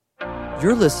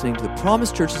You're listening to the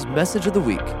Promise Church's Message of the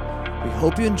Week. We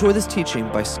hope you enjoy this teaching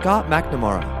by Scott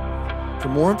McNamara. For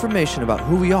more information about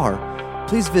who we are,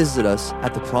 please visit us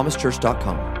at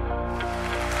thepromisechurch.com.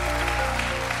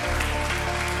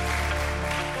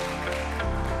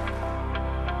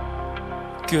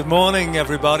 Good morning,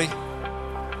 everybody.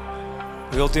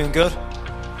 We all doing good?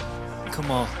 Come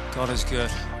on, God is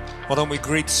good. Why don't we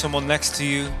greet someone next to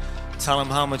you, tell them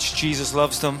how much Jesus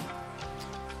loves them.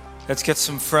 Let's get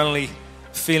some friendly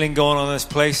feeling going on in this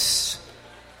place.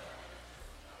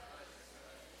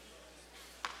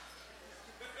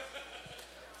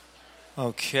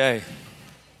 Okay.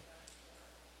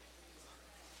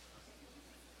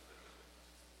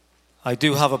 I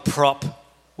do have a prop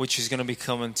which is going to be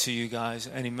coming to you guys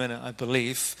any minute, I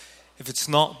believe. If it's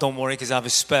not, don't worry, because I have a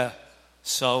spare.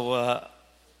 So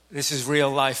this is real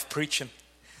life preaching.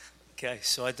 Okay,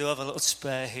 so I do have a little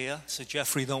spare here. So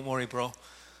Jeffrey, don't worry, bro.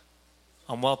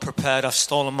 I'm well prepared. I've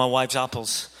stolen my wife's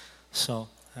apples. So,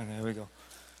 okay, here we go.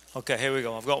 Okay, here we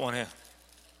go. I've got one here.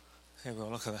 Here we go.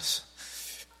 Look at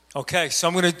this. Okay, so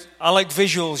I like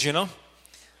visuals, you know.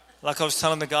 Like I was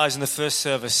telling the guys in the first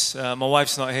service, my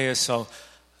wife's not here, so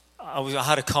I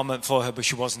had a comment for her, but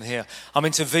she wasn't here. I'm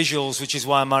into visuals, which is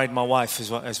why I married my wife,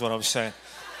 is what I was saying.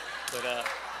 But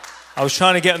I was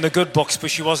trying to get in the good books,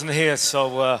 but she wasn't here,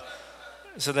 so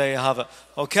there you have it.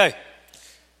 Okay.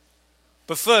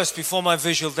 But first, before my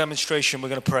visual demonstration, we're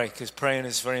going to pray, because praying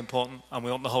is very important, and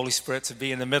we want the Holy Spirit to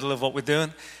be in the middle of what we're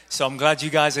doing. So I'm glad you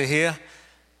guys are here.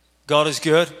 God is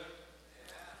good,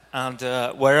 and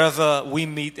wherever we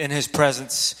meet in His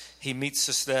presence, He meets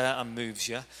us there and moves,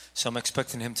 yeah? So I'm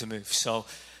expecting Him to move. So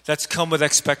let's come with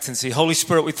expectancy. Holy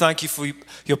Spirit, we thank You for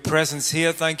Your presence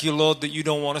here. Thank You, Lord, that You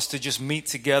don't want us to just meet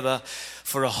together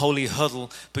for a holy huddle,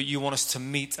 but You want us to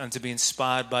meet and to be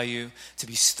inspired by You, to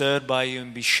be stirred by You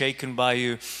and be shaken by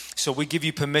You. So we give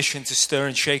You permission to stir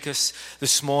and shake us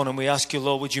this morning. We ask You,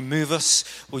 Lord, would You move us?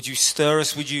 Would You stir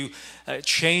us? Would You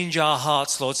change our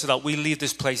hearts, Lord, so that we leave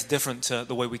this place different to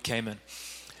the way we came in?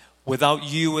 Without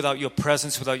You, without Your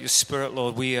presence, without Your Spirit,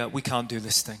 Lord, we can't do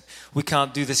this thing. We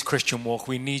can't do this Christian walk.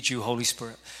 We need You, Holy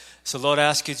Spirit. So, Lord, I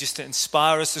ask You just to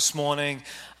inspire us this morning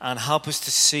and help us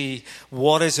to see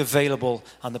what is available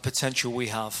and the potential we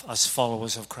have as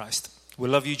followers of Christ. We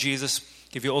love You, Jesus.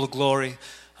 Give You all the glory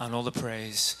and all the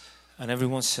praise. And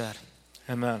everyone said,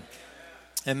 Amen.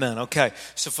 Amen. Okay.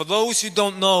 So for those who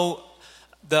don't know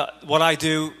what I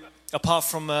do, apart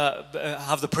from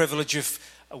have the privilege of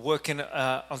working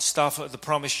on staff at the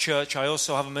Promise Church, I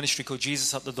also have a ministry called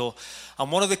Jesus at the Door.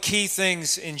 And one of the key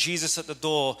things in Jesus at the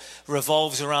Door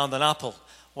revolves around an apple.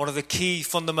 One of the key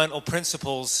fundamental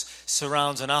principles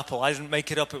surrounds an apple. I didn't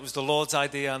make it up. It was the Lord's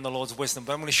idea and the Lord's wisdom.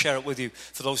 But I'm going to share it with you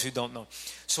for those who don't know.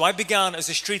 So I began as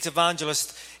a street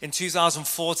evangelist in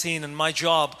 2014. And my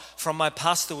job from my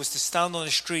pastor was to stand on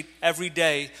the street every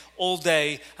day, all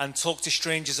day, and talk to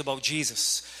strangers about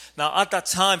Jesus. Now, at that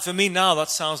time, for me now, that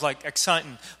sounds like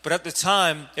exciting. But at the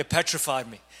time, it petrified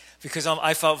me because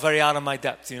I felt very out of my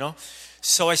depth, you know.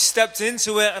 So I stepped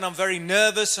into it and I'm very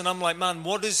nervous. And I'm like, man,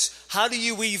 how do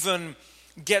you even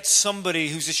get somebody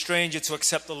who's a stranger to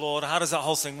accept the Lord? How does that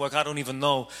whole thing work? I don't even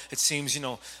know. It seems,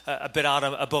 a bit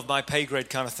above my pay grade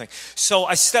kind of thing. So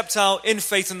I stepped out in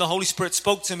faith and the Holy Spirit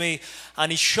spoke to me.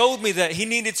 And He showed me that He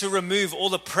needed to remove all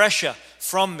the pressure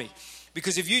from me.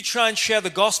 Because if you try and share the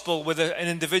gospel with an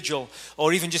individual,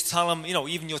 or even just tell them,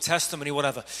 even your testimony,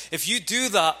 whatever, if you do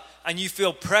that and you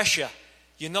feel pressure,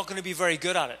 you're not going to be very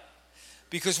good at it.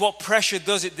 Because what pressure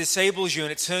does, it disables you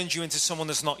and it turns you into someone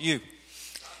that's not you.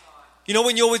 You know,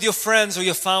 when you're with your friends or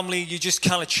your family, you're just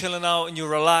kind of chilling out and you're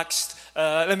relaxed.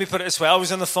 Let me put it this way. I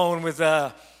was on the phone with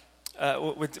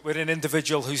an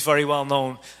individual who's very well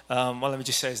known. Let me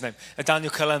just say his name,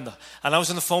 Daniel Calendar. And I was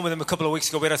on the phone with him a couple of weeks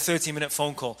ago. We had a 30-minute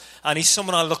phone call. And he's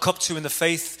someone I look up to in the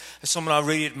faith, someone I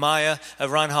really admire.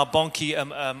 Reinhard Bonnke,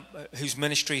 whose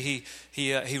ministry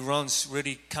he runs,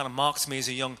 really kind of marked me as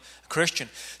a young Christian.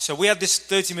 So we had this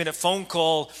 30-minute phone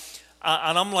call.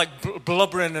 And I'm like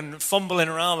blubbering and fumbling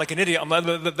around like an idiot. I'm like,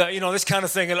 this kind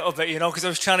of thing a little bit, because I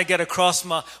was trying to get across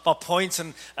my point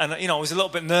and I was a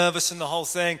little bit nervous in the whole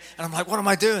thing. And I'm like, what am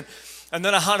I doing? And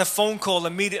then I had a phone call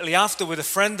immediately after with a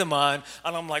friend of mine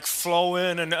and I'm like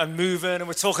flowing and moving and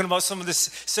we're talking about some of the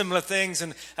similar things.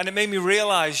 And it made me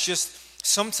realize just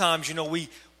sometimes,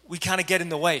 we kind of get in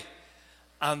the way.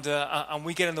 And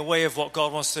we get in the way of what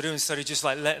God wants to do instead of just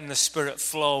like letting the Spirit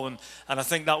flow. And I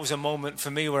think that was a moment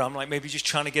for me where I'm like maybe just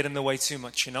trying to get in the way too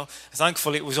much,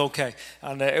 Thankfully it was okay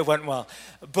and it went well.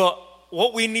 But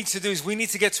what we need to do is we need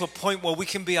to get to a point where we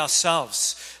can be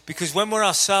ourselves. Because when we're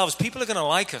ourselves, people are going to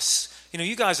like us.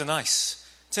 You guys are nice.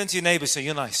 Turn to your neighbor and say,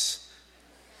 you're nice.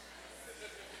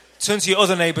 Turn to your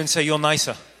other neighbor and say, you're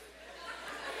nicer.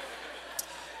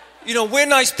 You know, we're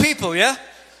nice people, yeah?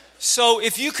 So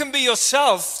if you can be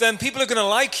yourself, then people are going to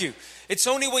like you. It's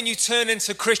only when you turn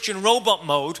into Christian robot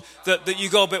mode that you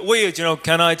go a bit weird. You know,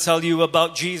 can I tell you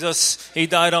about Jesus? He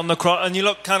died on the cross. And you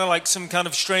look kind of like some kind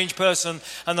of strange person.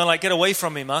 And they're like, get away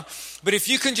from me, man. But if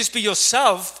you can just be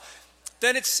yourself,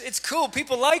 then it's cool.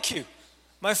 People like you.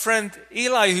 My friend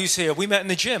Eli, who's here, we met in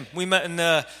the gym. We met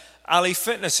in Ali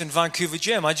Fitness in Vancouver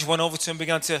gym. I just went over to him and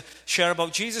began to share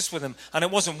about Jesus with him. And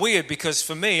it wasn't weird because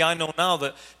for me, I know now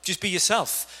that just be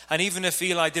yourself. And even if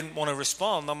Eli didn't want to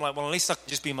respond, I'm like, well, at least I can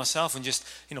just be myself and just,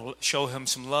 you know, show him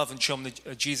some love and show him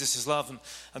Jesus' love.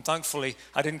 And thankfully,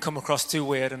 I didn't come across too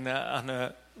weird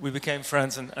and we became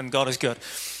friends and God is good.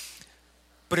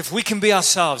 But if we can be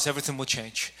ourselves, everything will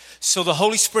change. So the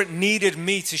Holy Spirit needed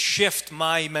me to shift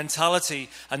my mentality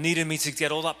and needed me to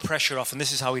get all that pressure off. And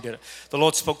this is how he did it. The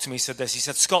Lord spoke to me, he said this. He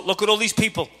said, Scott, look at all these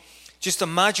people. Just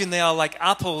imagine they are like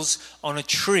apples on a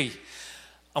tree.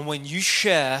 And when you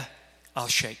share, I'll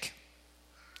shake.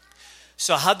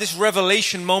 So I had this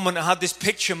revelation moment. I had this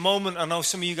picture moment. I know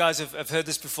some of you guys have heard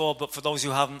this before, but for those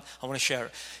who haven't, I want to share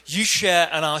it. You share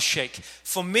and I'll shake.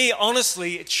 For me,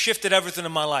 honestly, it shifted everything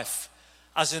in my life.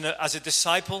 As a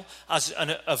disciple, as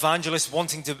an evangelist,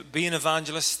 wanting to be an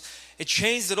evangelist, it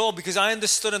changed it all because I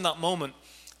understood in that moment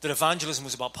that evangelism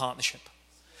was about partnership.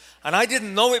 And I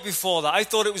didn't know it before that. I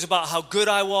thought it was about how good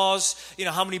I was, you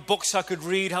know, how many books I could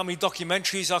read, how many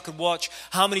documentaries I could watch,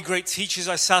 how many great teachers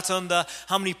I sat under,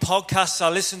 how many podcasts I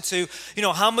listened to, you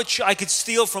know, how much I could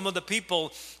steal from other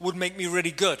people would make me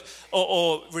really good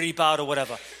or really bad or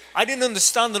whatever. I didn't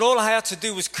understand that all I had to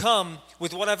do was come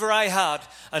with whatever I had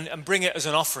and bring it as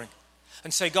an offering.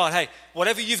 And say, God, hey,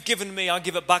 whatever you've given me, I'll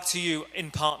give it back to you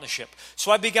in partnership.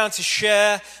 So I began to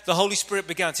share, the Holy Spirit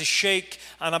began to shake,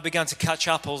 and I began to catch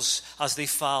apples as they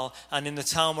fell. And in the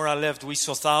town where I lived, we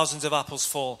saw thousands of apples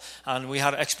fall. And we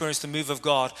had experienced the move of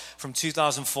God from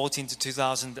 2014 to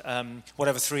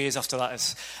 3 years after that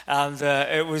is. And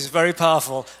it was very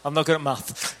powerful. I'm not good at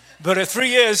math. But 3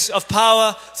 years of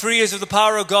power, 3 years of the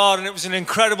power of God, and it was an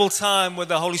incredible time where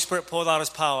the Holy Spirit poured out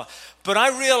his power. But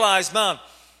I realized, man,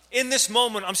 in this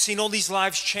moment, I'm seeing all these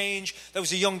lives change. There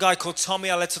was a young guy called Tommy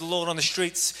I led to the Lord on the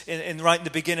streets right in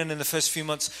the beginning, in the first few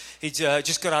months. He'd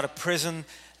just got out of prison,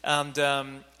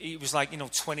 and he was like,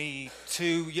 22,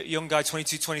 young guy,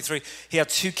 22, 23. He had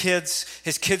 2 kids.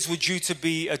 His kids were due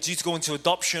to go into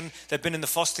adoption. They'd been in the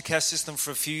foster care system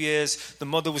for a few years. The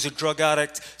mother was a drug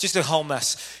addict, just a whole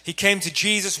mess. He came to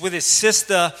Jesus with his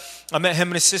sister. I met him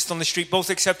and his sister on the street. Both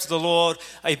accepted the Lord.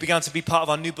 He began to be part of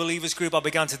our new believers group. I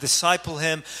began to disciple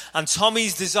him. And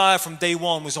Tommy's desire from day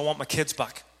one was, I want my kids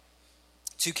back.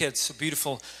 2 kids, a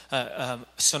beautiful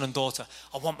son and daughter.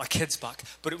 I want my kids back.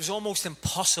 But it was almost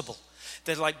impossible.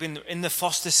 They'd been in the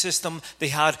foster system. They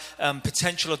had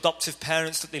potential adoptive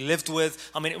parents that they lived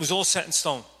with. I mean, it was all set in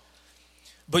stone.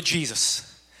 But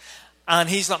Jesus. And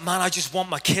he's like, man, I just want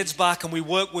my kids back. And we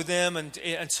worked with him. And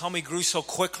Tommy grew so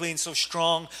quickly and so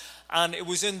strong. And it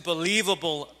was an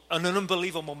unbelievable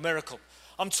miracle.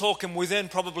 I'm talking within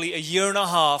probably a year and a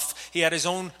half, he had his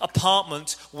own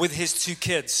apartment with his 2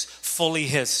 kids, fully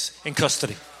his, in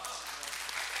custody.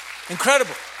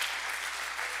 Incredible.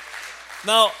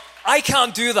 Now, I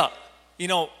can't do that.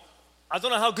 I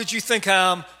don't know how good you think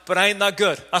I am, but I ain't that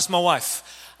good. Ask my wife.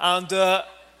 And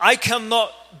I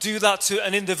cannot do that to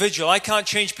an individual. I can't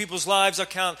change people's lives. I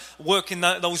can't work in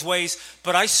those ways.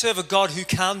 But I serve a God who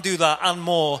can do that and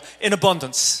more in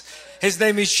abundance. His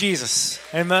name is Jesus.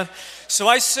 Amen. So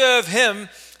I serve him.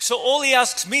 So all he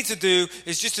asks me to do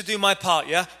is just to do my part,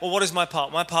 yeah? Well, what is my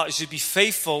part? My part is to be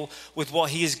faithful with what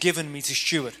he has given me to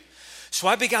steward. So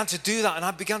I began to do that, and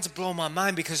I began to blow my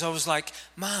mind because I was like,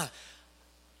 man,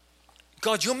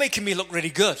 God, you're making me look really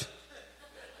good.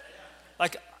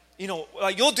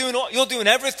 You're doing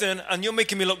everything, and you're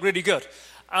making me look really good.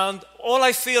 And all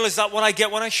I feel is that when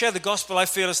I share the gospel, I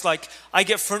feel it's like I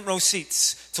get front row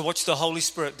seats to watch the Holy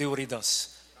Spirit do what he does.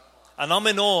 And I'm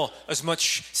in awe as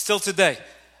much still today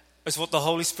as what the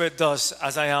Holy Spirit does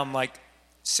as I am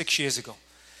 6 years ago.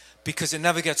 Because it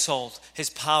never gets old,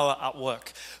 his power at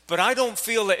work. But I don't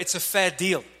feel that it's a fair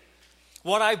deal.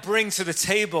 What I bring to the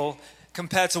table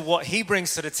compared to what he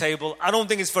brings to the table, I don't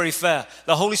think it's very fair.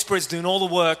 The Holy Spirit's doing all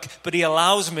the work, but he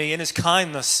allows me in his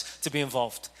kindness to be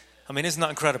involved. I mean, isn't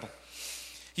that incredible?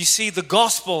 You see, the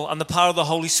gospel and the power of the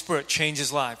Holy Spirit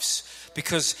changes lives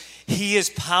because he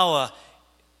is power.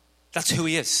 That's who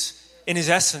he is. In his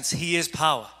essence, he is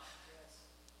power.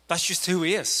 That's just who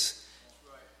he is.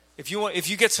 If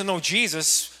you get to know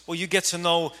Jesus, well, you get to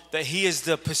know that he is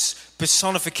the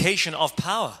personification of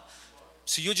power.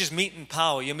 So you're just meeting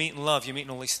power, you're meeting love, you're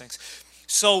meeting all these things.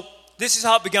 So this is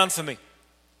how it began for me.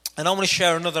 And I want to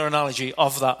share another analogy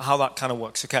of that, how that kind of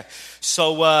works. Okay,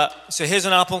 so here's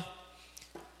an apple.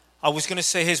 I was going to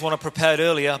say here's one I prepared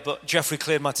earlier, but Jeffrey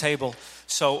cleared my table,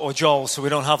 or Joel, so we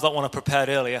don't have that one I prepared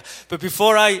earlier. But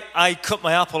before I cut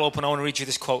my apple open, I want to read you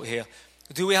this quote here.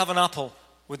 Do we have an apple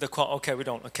with the quote? Okay, we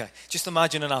don't. Okay, just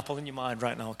imagine an apple in your mind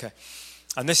right now. Okay,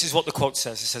 and this is what the quote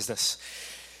says. It says this: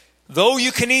 though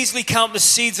you can easily count the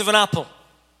seeds of an apple,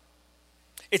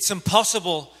 it's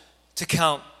impossible to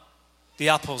count the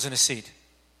apples in a seed.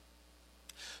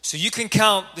 So you can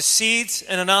count the seeds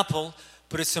in an apple,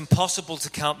 but it's impossible to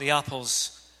count the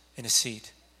apples in a seed.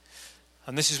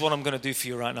 And this is what I'm going to do for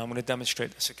you right now. I'm going to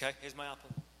demonstrate this, okay? Here's my apple.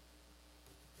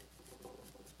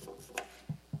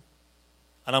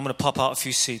 And I'm going to pop out a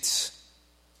few seeds.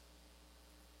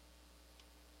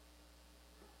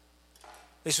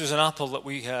 This was an apple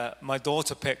that my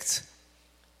daughter picked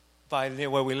by near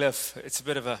where we live. It's a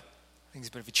bit of a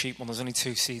cheap one. There's only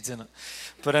 2 seeds in it.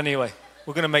 But anyway,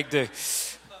 we're going to make do.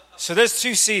 So there's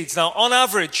 2 seeds. Now, on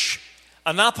average,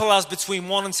 an apple has between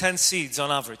 1 and 10 seeds on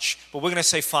average. But we're going to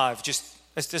say 5.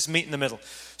 Let's just meet in the middle.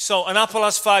 So an apple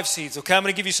has 5 seeds, okay? I'm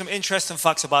going to give you some interesting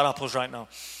facts about apples right now.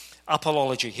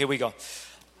 Appleology. Here we go.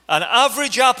 An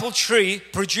average apple tree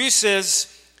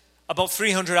produces about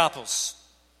 300 apples.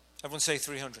 Everyone say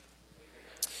 300.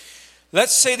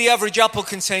 Let's say the average apple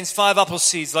contains 5 apple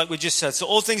seeds, like we just said. So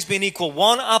all things being equal,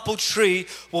 one apple tree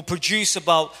will produce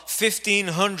about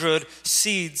 1,500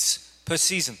 seeds per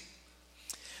season.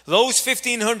 Those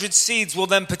 1,500 seeds will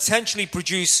then potentially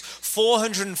produce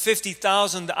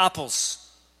 450,000 apples.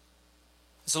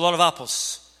 That's a lot of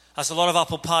apples. That's a lot of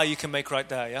apple pie you can make right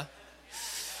there, yeah?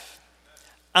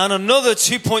 And another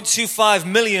 2.25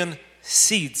 million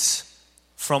seeds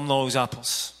from those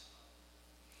apples.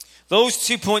 Those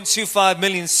 2.25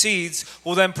 million seeds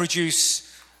will then produce,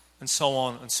 and so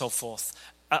on and so forth.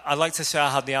 I'd like to say I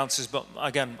had the answers, but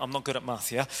again, I'm not good at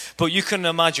math, yeah? But you can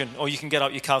imagine, or you can get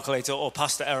out your calculator, or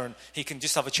Pastor Aaron, he can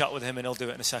just have a chat with him and he'll do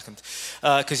it in a second,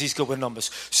 because he's good with numbers.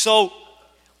 So,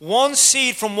 one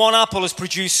seed from one apple has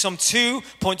produced some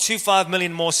 2.25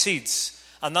 million more seeds.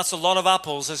 And that's a lot of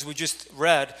apples, as we just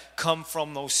read, come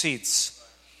from those seeds.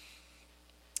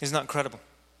 Isn't that incredible?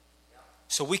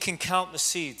 So we can count the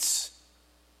seeds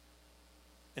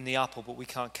in the apple, but we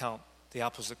can't count the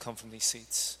apples that come from these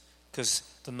seeds because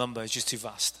the number is just too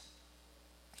vast.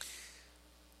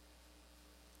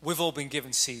 We've all been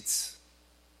given seeds.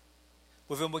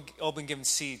 We've all been given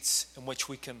seeds in which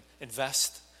we can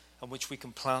invest, in which we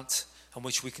can plant, in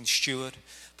which we can steward.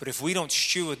 But if we don't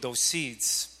steward those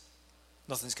seeds,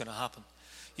 nothing's going to happen.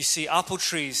 You see, apple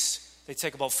trees, they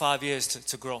take about 5 years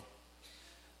to grow.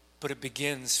 But it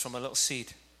begins from a little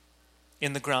seed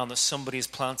in the ground that somebody has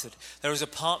planted. There is a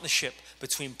partnership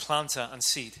between planter and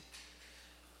seed.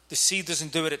 The seed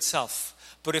doesn't do it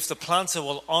itself. But if the planter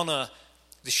will honor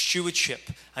the stewardship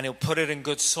and he'll put it in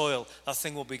good soil, that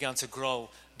thing will begin to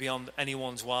grow beyond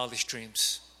anyone's wildest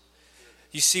dreams.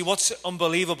 You see, what's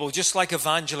unbelievable, just like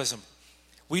evangelism,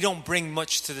 we don't bring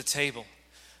much to the table.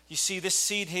 You see this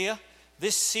seed here?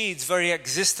 This seed's very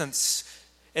existence,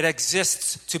 it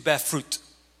exists to bear fruit.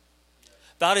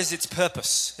 That is its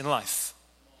purpose in life.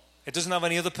 It doesn't have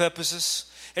any other purposes.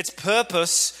 Its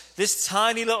purpose, this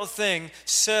tiny little thing,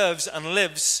 serves and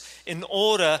lives in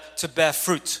order to bear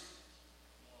fruit.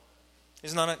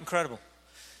 Isn't that incredible?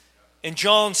 In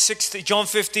John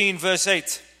 15, verse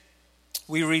 8,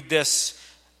 we read this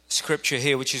scripture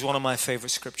here, which is one of my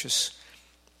favorite scriptures.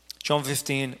 John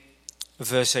 15,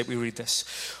 verse 8, we read this.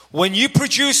 When you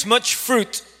produce much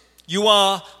fruit, you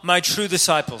are my true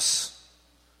disciples.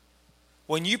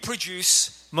 When you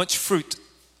produce much fruit,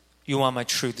 you are my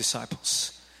true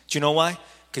disciples. Do you know why?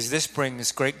 Because this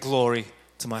brings great glory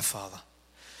to my Father.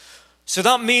 So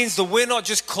that means that we're not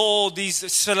just called these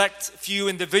select few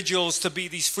individuals to be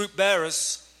these fruit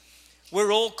bearers.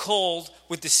 We're all called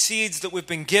with the seeds that we've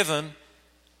been given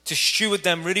to steward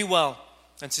them really well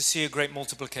and to see a great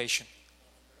multiplication.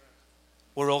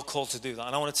 We're all called to do that.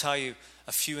 And I want to tell you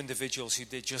a few individuals who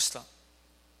did just that.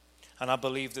 And I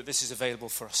believe that this is available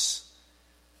for us.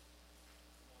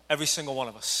 Every single one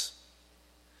of us.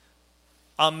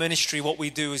 Our ministry, what we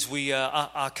do is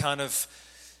our kind of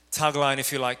tagline,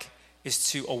 if you like,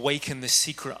 is to awaken the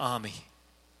secret army.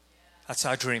 That's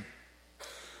our dream.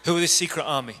 Who are the secret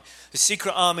army? The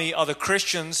secret army are the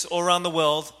Christians all around the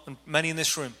world, and many in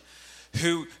this room,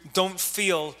 who don't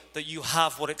feel that you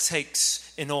have what it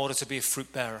takes in order to be a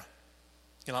fruit bearer.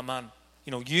 You're like, man,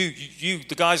 you,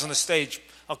 the guys on the stage,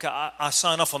 okay, I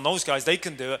sign off on those guys. They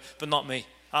can do it, but not me.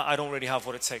 I don't really have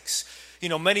what it takes. You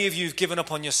know, many of you have given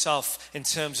up on yourself in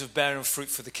terms of bearing fruit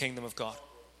for the kingdom of God.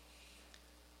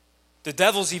 The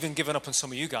devil's even given up on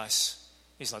some of you guys.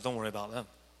 He's like, don't worry about them.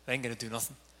 They ain't going to do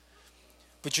nothing.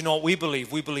 But you know what we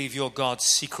believe? We believe you're God's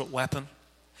secret weapon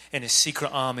in his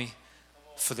secret army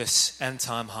for this end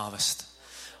time harvest.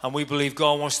 And we believe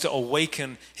God wants to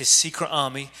awaken his secret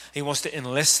army. He wants to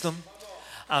enlist them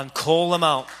and call them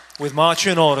out with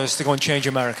marching orders to go and change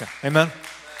America. Amen?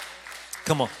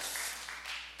 Come on.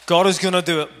 God is going to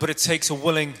do it, but it takes a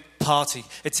willing party.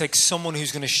 It takes someone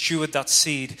who's going to steward that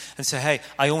seed and say, hey,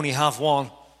 I only have one,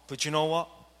 but you know what?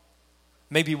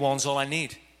 Maybe one's all I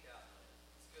need.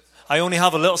 I only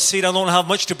have a little seed. I don't have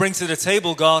much to bring to the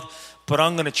table, God, but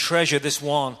I'm going to treasure this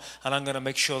one, and I'm going to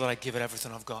make sure that I give it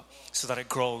everything I've got so that it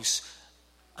grows,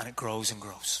 and it grows and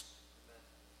grows.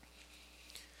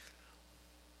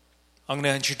 I'm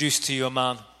going to introduce to you a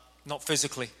man, not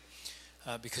physically,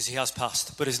 because he has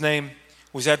passed, but his name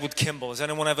was Edward Kimball. Has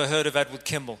anyone ever heard of Edward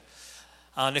Kimball?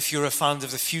 And if you're a fan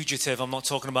of The Fugitive, I'm not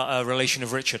talking about a relation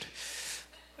of Richard.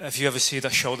 If you ever see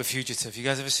that show, The Fugitive, you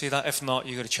guys ever see that? If not,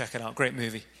 you got to check it out. Great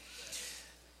movie.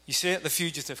 You see it? The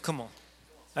Fugitive. Come on.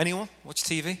 Anyone watch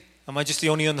TV? Am I just the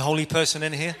only unholy person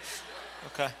in here?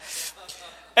 Okay.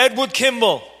 Edward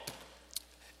Kimball.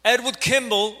 Edward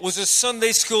Kimball was a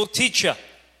Sunday school teacher.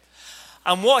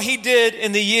 And what he did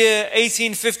in the year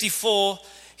 1854,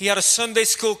 he had a Sunday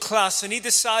school class, and he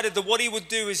decided that what he would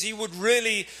do is he would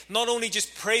really not only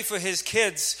just pray for his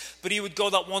kids, but he would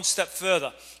go that one step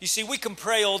further. You see, we can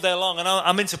pray all day long, and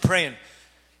I'm into praying.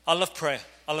 I love prayer.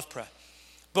 I love prayer.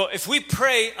 But if we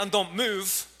pray and don't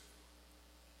move,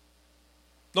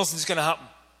 nothing's going to happen.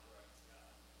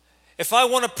 If I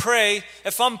want to pray,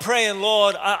 if I'm praying,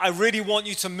 Lord, I really want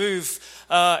you to move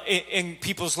in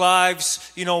people's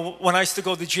lives. You know, when I used to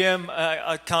go to the gym,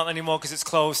 I can't anymore because it's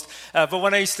closed. But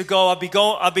when I used to go, I'd be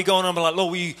going and I'd be like,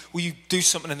 Lord, will you do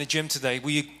something in the gym today?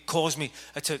 Will you cause me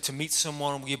to meet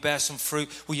someone? Will you bear some fruit?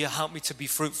 Will you help me to be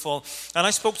fruitful? And I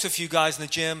spoke to a few guys in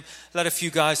the gym, led a few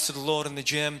guys to the Lord in the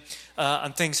gym,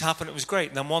 and things happened. It was great.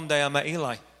 And then one day I met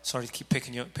Eli. Sorry to keep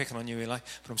picking on you, Eli,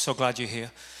 but I'm so glad you're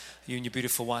here. You and your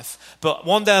beautiful wife. But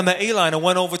one day I met Eli and I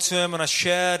went over to him and I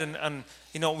shared and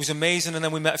you know, it was amazing. And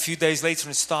then we met a few days later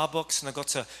in Starbucks and I got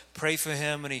to pray for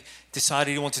him and he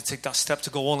decided he wanted to take that step to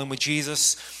go all in with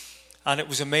Jesus. And it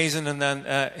was amazing. And then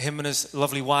him and his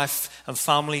lovely wife and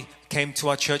family came to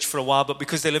our church for a while. But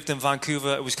because they lived in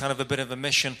Vancouver, it was kind of a bit of a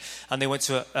mission. And they went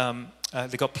to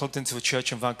they got plugged into a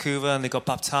church in Vancouver and they got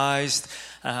baptized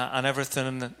and everything.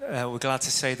 And we're glad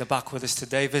to say they're back with us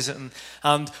today visiting.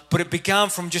 But it began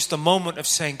from just a moment of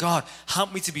saying, God,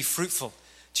 help me to be fruitful.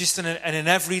 Just in an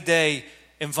everyday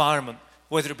environment,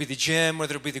 whether it be the gym,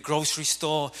 whether it be the grocery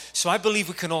store. So I believe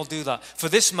we can all do that. For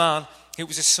this man, it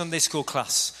was a Sunday school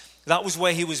class. That was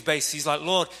where he was based. He's like,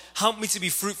 Lord, help me to be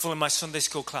fruitful in my Sunday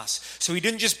school class. So he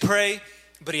didn't just pray,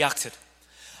 but he acted.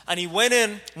 And he went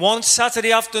in one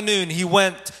Saturday afternoon. He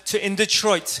went in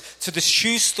Detroit to the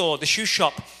shoe store, the shoe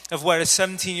shop of where a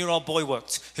 17-year-old boy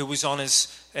worked who was on in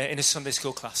his Sunday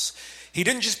school class. He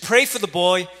didn't just pray for the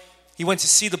boy. He went to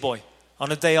see the boy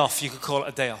on a day off. You could call it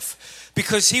a day off.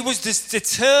 Because he was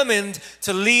determined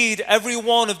to lead every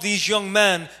one of these young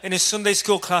men in his Sunday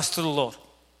school class to the Lord.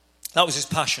 That was his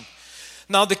passion.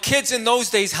 Now, the kids in those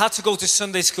days had to go to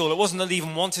Sunday school. It wasn't that they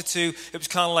even wanted to. It was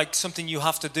kind of like something you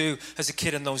have to do as a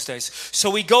kid in those days.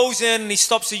 So he goes in and he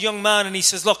stops a young man and he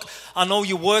says, look, I know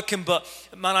you're working, but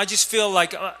man, I just feel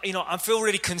like, I feel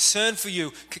really concerned for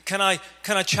you. Can I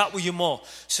chat with you more?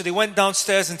 So they went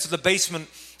downstairs into the basement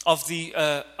of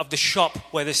the shop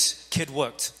where this kid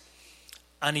worked.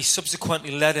 And he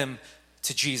subsequently led him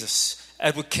to Jesus.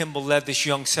 Edward Kimball led this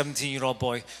young 17-year-old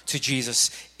boy to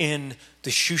Jesus in the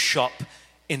shoe shop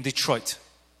in Detroit.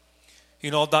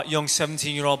 You know what that young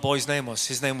 17-year-old boy's name was?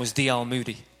 His name was D.L.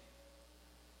 Moody.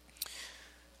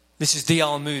 This is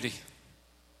D.L. Moody.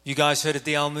 You guys heard of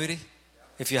D.L. Moody?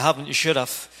 If you haven't, you should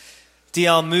have.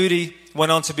 D.L. Moody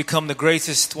went on to become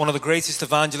one of the greatest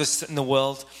evangelists in the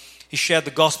world. He shared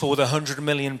the gospel with 100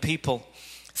 million people.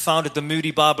 Founded the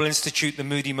Moody Bible Institute, the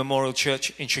Moody Memorial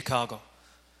Church in Chicago.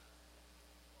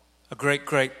 A great,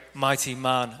 great, mighty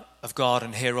man of God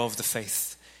and hero of the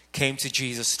faith came to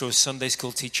Jesus through a Sunday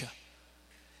school teacher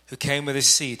who came with his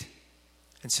seed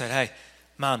and said, hey,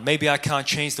 man, maybe I can't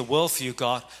change the world for you,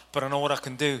 God, but I know what I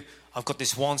can do. I've got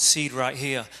this one seed right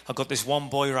here. I've got this one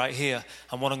boy right here.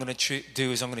 And what I'm going to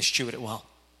do is I'm going to steward it well.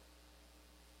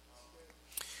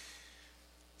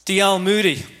 D.L.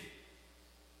 Moody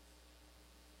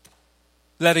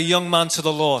led a young man to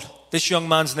the Lord. This young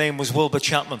man's name was Wilbur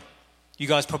Chapman. You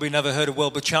guys probably never heard of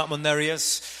Wilbur Chapman. There he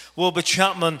is. Wilbur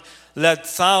Chapman led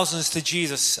thousands to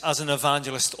Jesus as an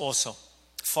evangelist also.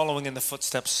 following in the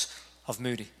footsteps of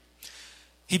Moody.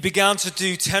 He began to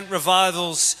do tent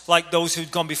revivals like those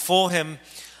who'd gone before him.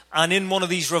 And in one of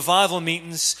these revival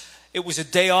meetings, it was a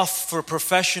day off for a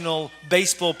professional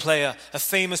baseball player. A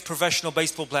famous professional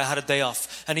baseball player had a day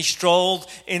off. And he strolled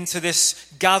into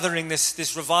this gathering,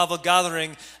 this revival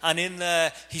gathering. And in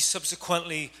there, he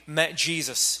subsequently met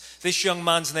Jesus. This young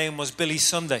man's name was Billy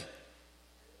Sunday.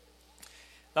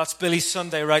 That's Billy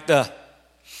Sunday right there.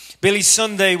 Billy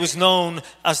Sunday was known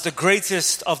as the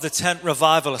greatest of the tent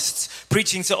revivalists,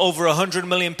 preaching to over 100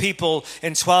 million people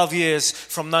in 12 years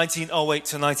from 1908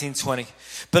 to 1920.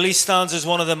 Billy stands as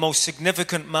one of the most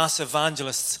significant mass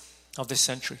evangelists of this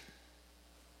century.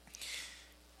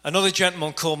 Another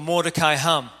gentleman called Mordecai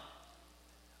Ham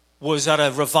was at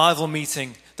a revival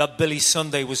meeting that Billy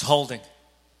Sunday was holding.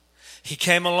 He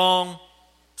came along,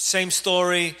 same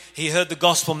story, he heard the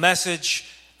gospel message,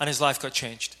 and his life got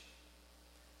changed.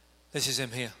 This is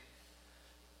him here.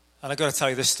 And I've got to tell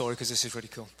you this story because this is really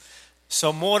cool.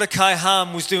 So Mordecai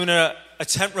Ham was doing a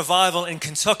tent revival in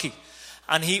Kentucky.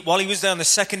 And while he was there on the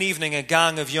second evening, a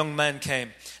gang of young men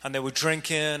came. And they were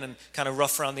drinking and kind of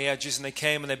rough around the edges. And they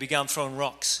came and they began throwing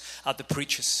rocks at the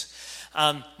preachers.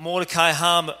 And Mordecai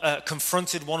Ham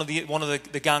confronted one of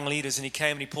the gang leaders. And he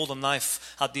came and he pulled a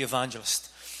knife at the evangelist.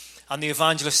 And the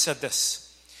evangelist said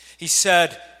this. He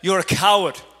said, "You're a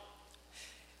coward.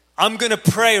 I'm going to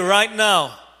pray right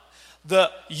now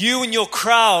that you and your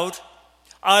crowd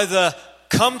either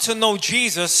come to know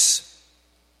Jesus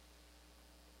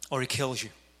or he kills you."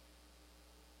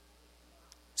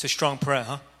 It's a strong prayer,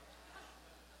 huh?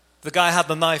 The guy had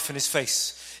the knife in his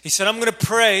face. He said, "I'm going to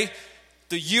pray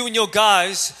that you and your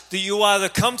guys, that you either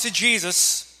come to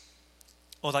Jesus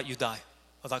or that you die,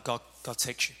 or that God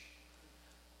takes you."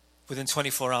 Within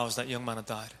 24 hours, that young man had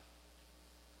died.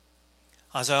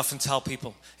 As I often tell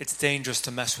people, it's dangerous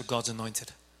to mess with God's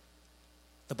anointed.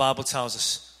 The Bible tells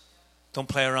us, don't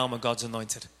play around with God's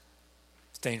anointed.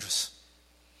 It's dangerous.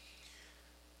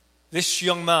 This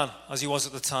young man, as he was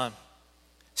at the time,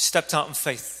 stepped out in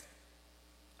faith,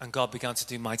 and God began to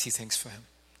do mighty things for him,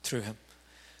 through him.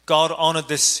 God honored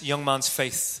this young man's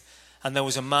faith, and there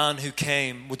was a man who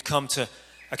would come to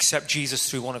accept Jesus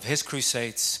through one of his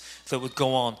crusades that would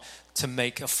go on to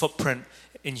make a footprint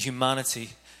in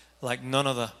humanity like none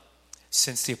other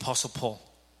since the Apostle Paul.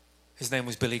 His name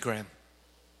was Billy Graham.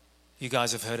 You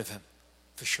guys have heard of him,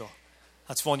 for sure.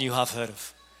 That's one you have heard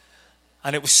of.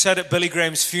 And it was said at Billy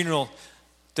Graham's funeral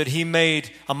that he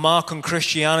made a mark on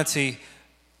Christianity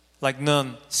like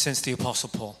none since the Apostle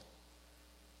Paul.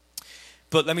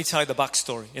 But let me tell you the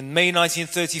backstory. In May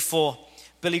 1934,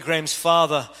 Billy Graham's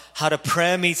father had a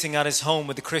prayer meeting at his home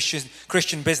with the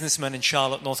Christian businessmen in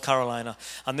Charlotte, North Carolina.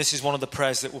 And this is one of the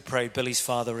prayers that were prayed, Billy's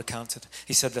father recounted.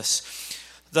 He said this,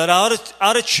 that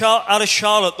out of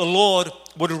Charlotte, the Lord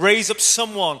would raise up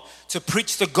someone to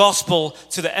preach the gospel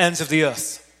to the ends of the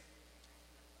earth.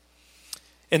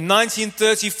 In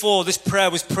 1934, this prayer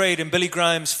was prayed in Billy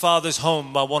Graham's father's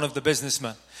home by one of the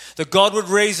businessmen. That God would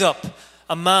raise up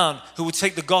a man who would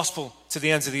take the gospel to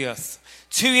the ends of the earth.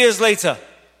 2 years later,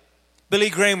 Billy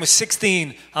Graham was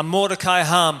 16 and Mordecai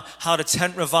Ham had a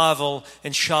tent revival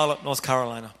in Charlotte, North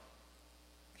Carolina.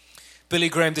 Billy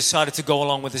Graham decided to go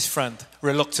along with his friend,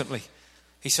 reluctantly.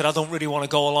 He said, "I don't really want to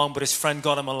go along," but his friend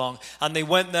got him along. And they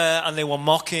went there and they were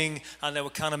mocking and they were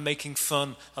kind of making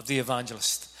fun of the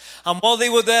evangelist. And while they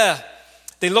were there,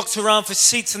 they looked around for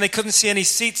seats and they couldn't see any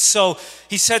seats. So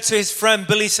he said to his friend,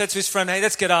 Billy said to his friend, "Hey,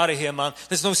 let's get out of here, man.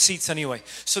 There's no seats anyway."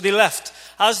 So they left.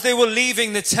 As they were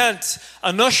leaving the tent,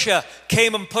 an usher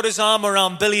came and put his arm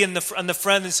around Billy and the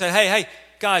friend and said, hey,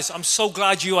 guys, I'm so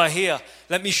glad you are here.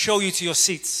 Let me show you to your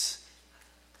seats.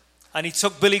 And he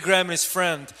took Billy Graham and his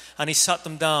friend and he sat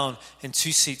them down in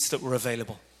 2 seats that were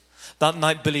available. That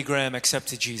night, Billy Graham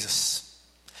accepted Jesus.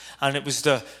 And it was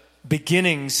the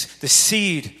beginnings, the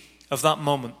seed of that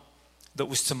moment that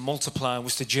was to multiply and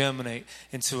was to germinate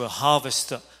into a harvest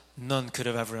that none could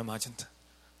have ever imagined.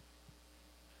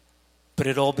 But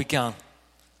it all began,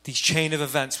 these chain of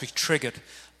events were triggered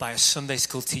by a Sunday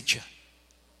school teacher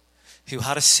who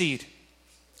had a seed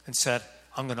and said,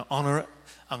 "I'm going to honor it,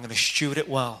 I'm going to steward it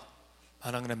well,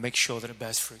 and I'm going to make sure that it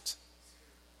bears fruit."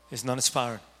 Isn't that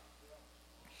inspiring?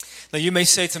 Now you may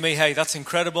say to me, "Hey, that's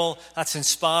incredible, that's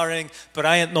inspiring, but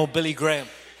I ain't no Billy Graham.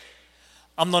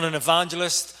 I'm not an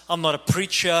evangelist, I'm not a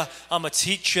preacher, I'm a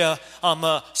teacher, I'm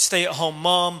a stay-at-home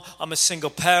mom, I'm a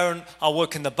single parent, I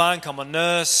work in the bank, I'm a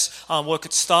nurse, I work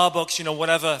at Starbucks,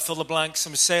 whatever, fill the blanks,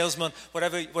 I'm a salesman,"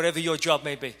 whatever your job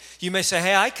may be. You may say,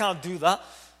 "Hey, I can't do that.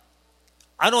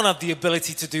 I don't have the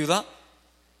ability to do that."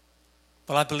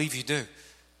 But I believe you do.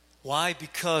 Why?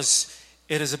 Because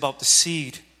it is about the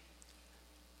seed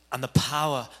and the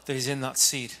power that is in that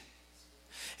seed.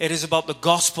 It is about the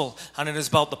gospel, and it is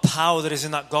about the power that is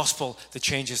in that gospel that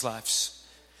changes lives.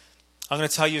 I'm going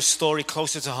to tell you a story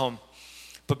closer to home.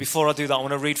 But before I do that, I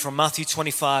want to read from Matthew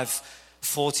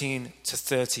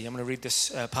 25:14-30. I'm going to read this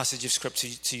passage of scripture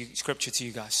to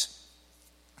you guys.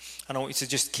 And I want you to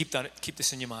just keep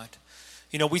this in your mind.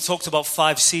 You know, we talked about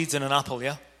 5 seeds in an apple,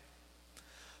 yeah?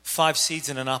 5 seeds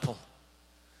in an apple.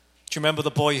 Do you remember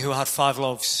the boy who had 5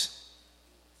 loaves?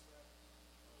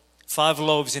 5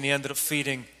 loaves, and he ended up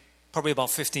feeding probably about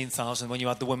 15,000 when you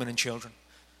had the women and children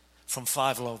from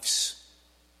 5 loaves.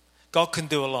 God can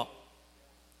do a lot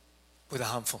with a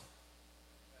handful.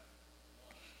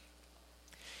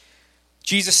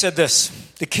 Jesus said this,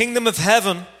 the kingdom of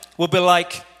heaven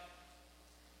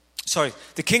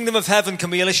can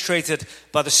be illustrated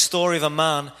by the story of a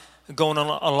man going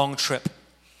on a long trip.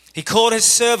 He called his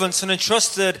servants and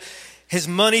entrusted his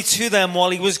money to them while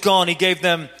he was gone. He gave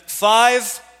them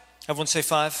 5, everyone say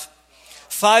 5.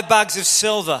 5 bags of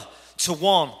silver to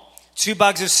one, 2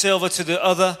 bags of silver to the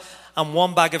other, and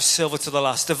 1 bag of silver to the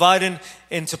last, dividing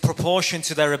into proportion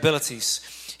to their abilities.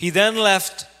 He then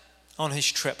left on his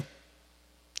trip.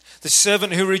 The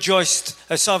servant who received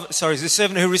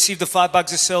the 5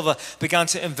 bags of silver began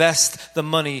to invest the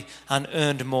money and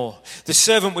earned more. The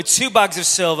servant with 2 bags of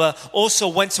silver also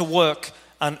went to work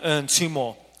and earned 2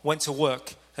 more. Went to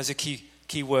work. There's a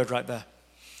key word right there.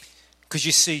 Because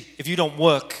you see, if you don't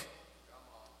work,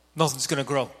 nothing's going to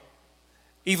grow.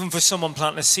 Even for someone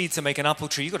planting a seed to make an apple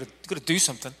tree, you've got to do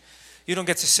something. You don't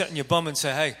get to sit on your bum and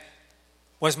say, hey,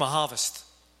 where's my harvest?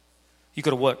 You've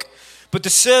got to work. But the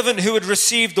servant who had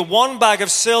received the 1 bag of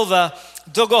silver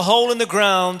dug a hole in the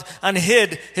ground and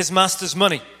hid his master's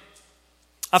money.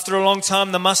 After a long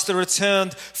time, the master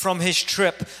returned from his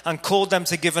trip and called them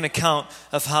to give an account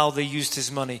of how they used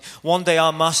his money. One day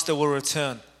our master will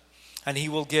return, and he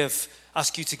will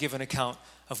ask you to give an account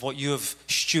of what you have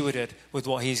stewarded with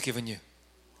what he's given you.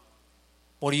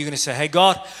 What are you going to say? Hey,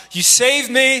 God, you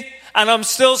saved me and I'm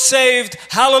still saved.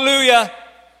 Hallelujah.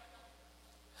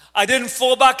 I didn't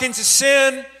fall back into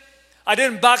sin. I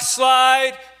didn't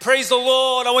backslide. Praise the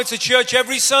Lord. I went to church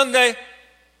every Sunday.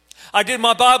 I did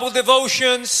my Bible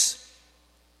devotions.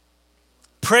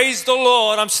 Praise the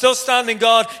Lord. I'm still standing,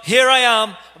 God. Here I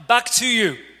am, back to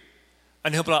you.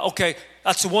 And he'll be like, okay,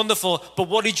 that's wonderful, but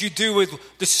what did you do with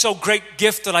this so great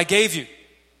gift that I gave you?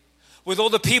 With all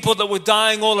the people that were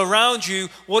dying all around you,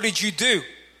 what did you do?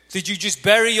 Did you just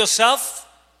bury yourself?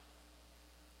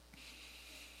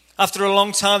 After a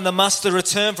long time, the master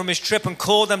returned from his trip and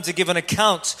called them to give an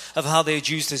account of how they had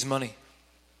used his money.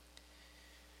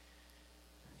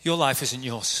 Your life isn't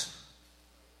yours.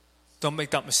 Don't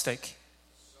make that mistake.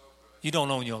 You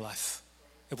don't own your life.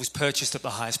 It was purchased at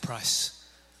the highest price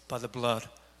by the blood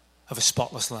of a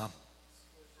spotless lamb.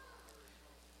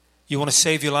 You want to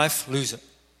save your life? Lose it.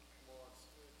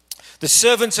 The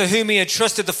servant to whom he had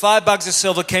trusted the 5 bags of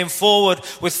silver came forward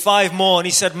with 5 more. And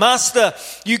he said, Master,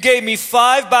 you gave me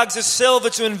 5 bags of silver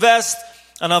to invest,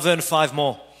 and I've earned 5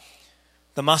 more.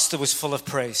 The master was full of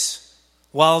praise.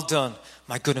 Well done,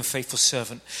 my good and faithful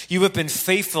servant. You have been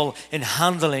faithful in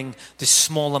handling this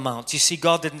small amount. You see,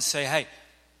 God didn't say, hey,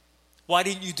 why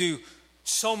didn't you do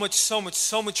so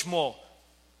much more?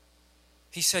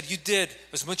 He said, you did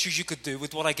as much as you could do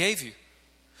with what I gave you.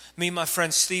 Me and my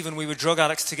friend Stephen, we were drug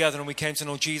addicts together, and we came to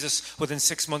know Jesus within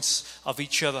 6 months of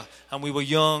each other. And we were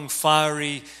young,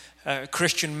 fiery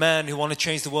Christian men who want to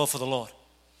change the world for the Lord.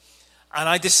 And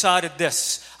I decided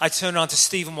this. I turned around to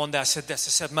Stephen one day. I said this.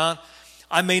 I said, man,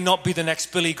 I may not be the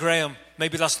next Billy Graham.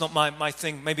 Maybe that's not my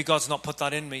thing. Maybe God's not put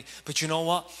that in me. But you know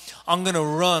what? I'm going to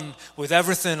run with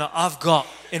everything that I've got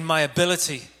in my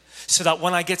ability, so that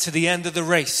when I get to the end of the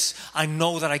race, I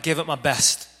know that I gave it my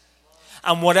best.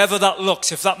 And whatever that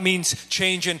looks, if that means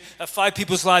changing 5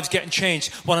 people's lives getting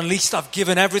changed, well, at least I've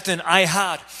given everything I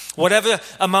had. Whatever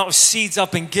amount of seeds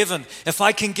I've been given, if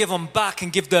I can give them back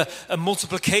and give a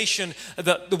multiplication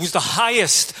that was the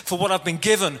highest for what I've been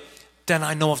given, then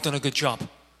I know I've done a good job.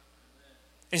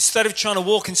 Instead of trying to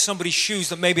walk in somebody's shoes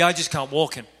that maybe I just can't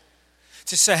walk in.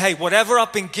 To say, hey, whatever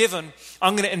I've been given,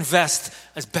 I'm going to invest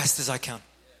as best as I can.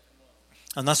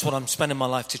 And that's what I'm spending my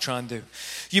life to try and do.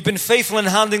 You've been faithful in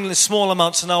handling the small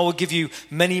amounts, and I will give you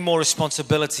many more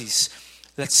responsibilities.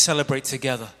 Let's celebrate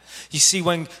together. You see,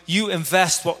 when you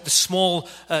invest the small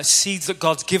seeds that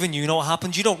God's given you, you know what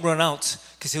happens? You don't run out,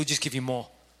 because he'll just give you more.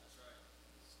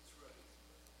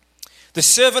 The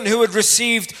servant who had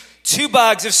received 2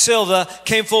 bags of silver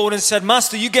came forward and said,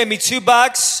 Master, you gave me 2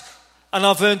 bags, and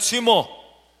I've earned 2 more.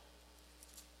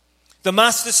 The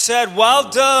master said, well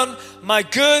done, my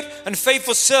good and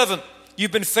faithful servant.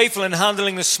 You've been faithful in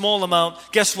handling the small amount.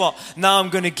 Guess what? Now I'm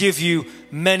going to give you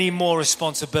many more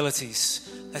responsibilities.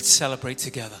 Let's celebrate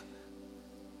together.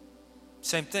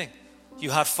 Same thing.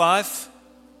 You had 5,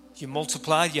 you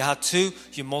multiplied. You had 2,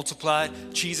 you multiplied.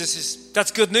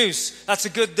 That's good news. That's a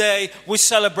good day. We're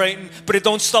celebrating, but it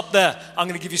don't stop there. I'm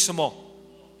going to give you some more.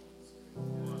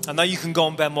 And now you can go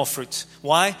and bear more fruit.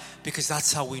 Why? Because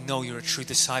that's how we know you're a true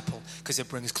disciple, because it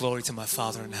brings glory to my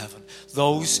Father in heaven.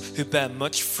 Those who bear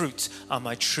much fruit are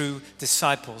my true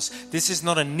disciples. This is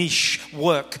not a niche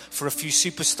work for a few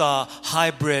superstar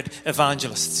hybrid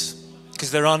evangelists, because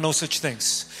there are no such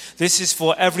things. This is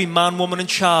for every man, woman, and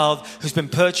child who's been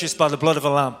purchased by the blood of a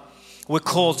lamb. We're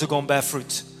called to go and bear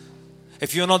fruit.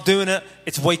 If you're not doing it,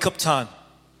 it's wake up time.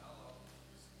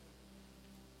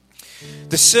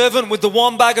 The servant with the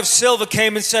 1 bag of silver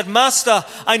came and said, Master,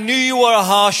 I knew you were a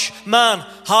harsh man,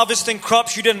 harvesting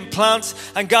crops you didn't plant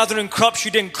and gathering crops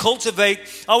you didn't cultivate.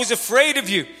 I was afraid of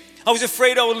you. I was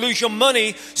afraid I would lose your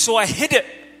money, so I hid it.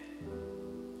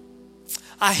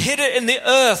 I hid it in the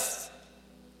earth.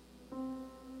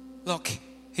 Look,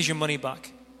 here's your money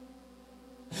back.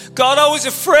 God, I was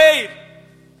afraid.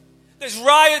 There's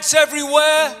riots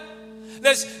everywhere.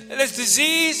 There's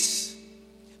disease.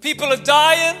 People are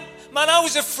dying. Man, I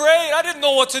was afraid. I didn't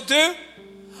know what to do.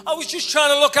 I was just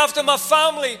trying to look after my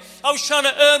family. I was trying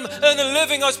to earn a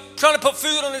living. I was trying to put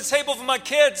food on the table for my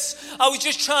kids. I was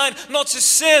just trying not to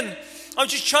sin. I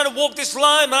was just trying to walk this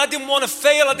line, man. I didn't want to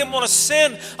fail. I didn't want to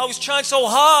sin. I was trying so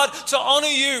hard to honor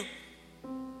you.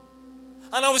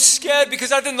 And I was scared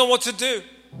because I didn't know what to do.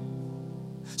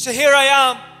 So here I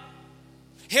am.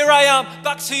 Here I am.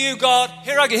 Back to you, God.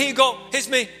 Here you go. Here's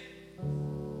me.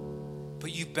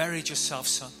 But you buried yourself,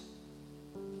 son.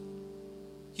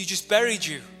 You just buried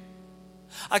you.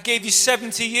 I gave you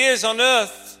 70 years on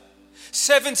earth.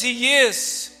 70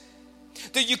 years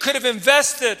that you could have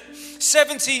invested.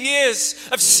 70 years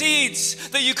of seeds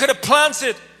that you could have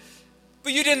planted.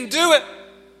 But you didn't do it.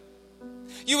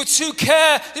 You were too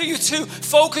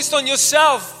focused on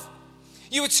yourself.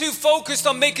 You were too focused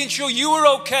on making sure you were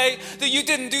okay, that you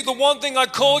didn't do the one thing I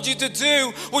called you to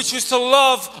do, which was to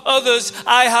love others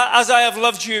as I have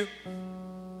loved you.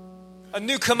 A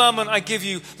new commandment I give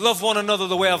you, love one another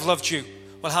the way I've loved you.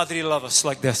 Well, how did he love us?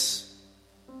 Like this.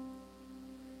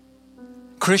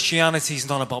 Christianity is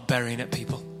not about burying it,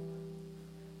 people.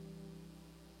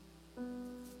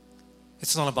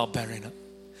 It's not about burying it.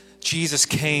 Jesus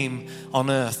came on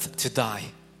earth to die.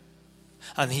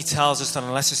 And he tells us that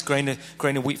unless this grain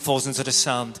of wheat falls into the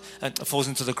sand and falls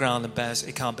into the ground and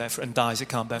it can't bear fruit, and dies, it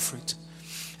can't bear fruit.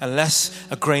 Unless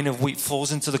a grain of wheat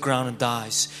falls into the ground and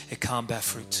dies, it can't bear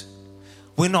fruit.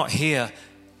 We're not here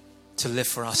to live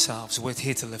for ourselves. We're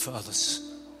here to live for others.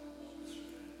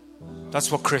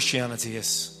 That's what Christianity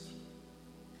is.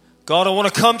 God, I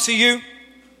want to come to you.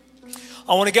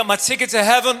 I want to get my ticket to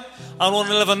heaven. I want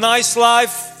to live a nice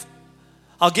life.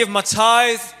 I'll give my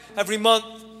tithe every month.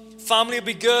 Family will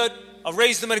be good. I'll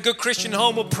raise them in a good Christian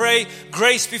home. We'll pray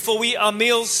grace before we eat our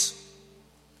meals.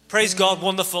 Praise God,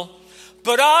 wonderful.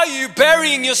 But are you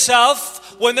burying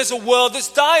yourself when there's a world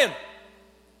that's dying?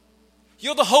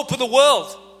 You're the hope of the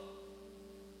world.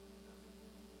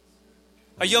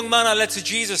 A young man I led to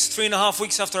Jesus 3.5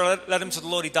 weeks after I led him to the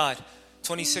Lord, he died.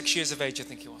 26 years of age, I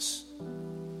think he was.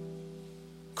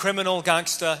 Criminal,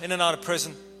 gangster, in and out of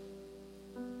prison.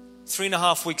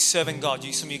 3.5 weeks serving God.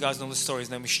 Some of you guys know the story. His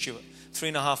name was Stuart.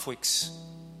 3.5 weeks.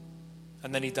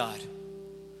 And then he died.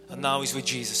 And now he's with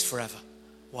Jesus forever.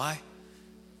 Why?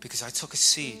 Because I took a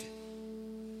seed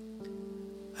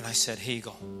and I said, here you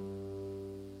go.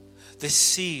 This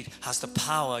seed has the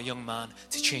power, young man,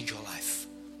 to change your life.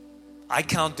 I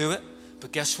can't do it,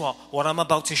 but guess what? What I'm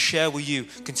about to share with you,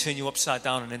 continue upside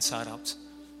down and inside out.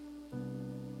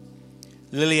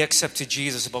 Lily accepted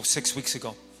Jesus about 6 weeks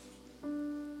ago.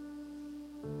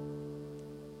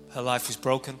 Her life was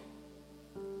broken.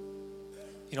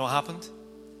 You know what happened?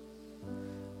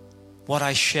 What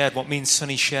I shared, what me and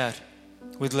Sonny shared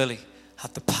with Lily,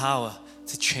 had the power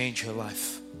to change her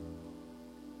life.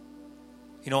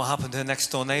 You know what happened to her next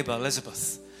door neighbor,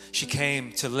 Elizabeth? She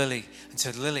came to Lily and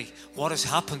said, Lily, what has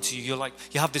happened to you?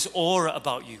 You have this aura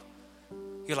about you.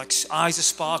 Your eyes are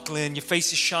sparkling, your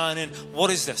face is shining. What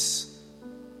is this?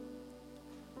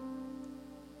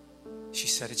 She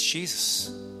said, it's Jesus.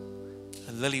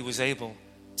 And Lily was able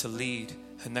to lead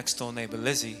her next door neighbor,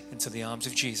 Lizzie, into the arms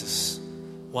of Jesus.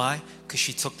 Why? Because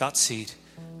she took that seed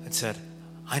and said,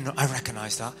 I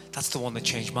recognize that. That's the one that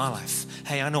changed my life.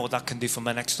 Hey, I know what that can do for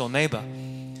my next door neighbor.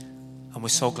 And we're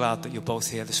so glad that you're both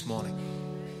here this morning.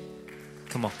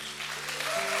 Come on.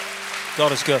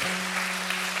 God is good.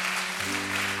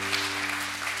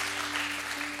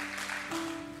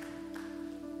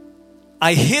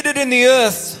 I hid it in the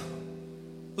earth.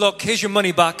 Look, here's your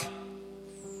money back.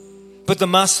 But the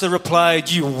master replied,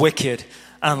 you wicked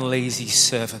and lazy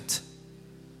servant.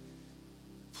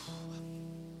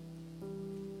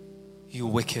 You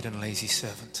wicked and lazy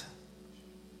servant.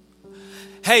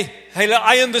 Hey, look,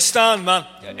 I understand, man.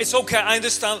 It's okay, I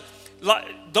understand.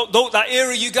 Like, that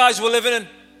era you guys were living in,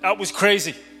 that was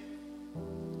crazy.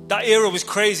 That era was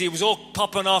crazy. It was all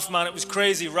popping off, man. It was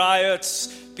crazy. Riots,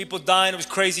 people dying. It was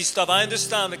crazy stuff. I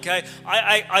understand, okay?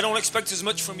 I don't expect as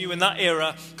much from you in that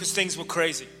era because things were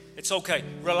crazy. It's okay.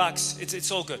 Relax.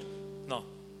 It's all good. No.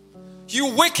 You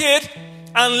wicked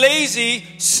and lazy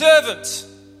servant.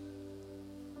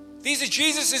 These are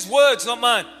Jesus' words, not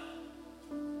mine.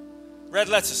 Red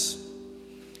letters.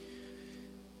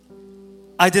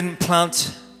 I didn't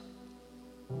plant.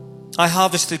 I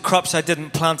harvested crops I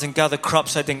didn't plant and gathered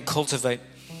crops I didn't cultivate.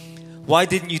 Why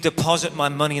didn't you deposit my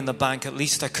money in the bank? At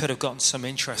least I could have gotten some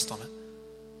interest on it.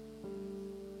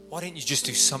 Why didn't you just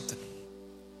do something?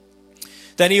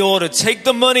 Then he ordered, take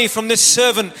the money from this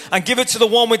servant and give it to the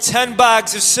one with 10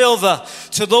 bags of silver.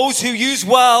 To those who use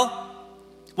well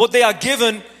what they are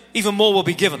given, even more will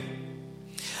be given.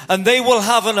 And they will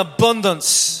have an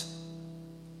abundance.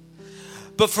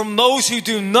 But from those who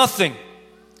do nothing,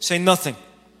 say nothing,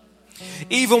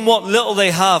 even what little they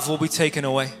have will be taken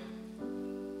away.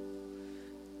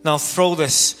 Now throw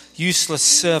this useless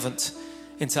servant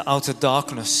into outer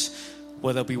darkness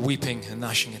where there'll be weeping and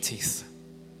gnashing of teeth.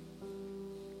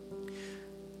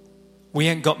 We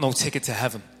ain't got no ticket to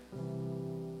heaven.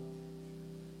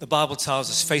 The Bible tells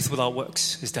us faith without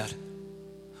works is dead.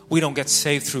 We don't get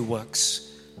saved through works.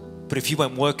 But if you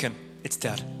went working, it's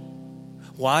dead.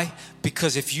 Why?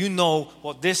 Because if you know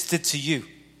what this did to you,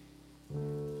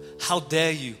 how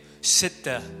dare you sit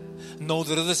there, know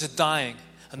that others are dying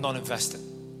and not invest it?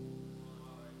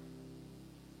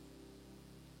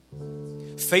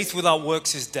 Faith without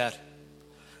works is dead.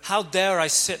 How dare I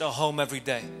sit at home every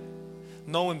day,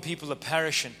 knowing people are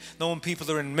perishing, knowing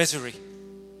people are in misery,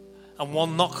 and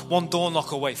one door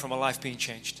knock away from a life being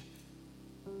changed?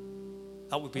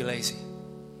 That would be lazy.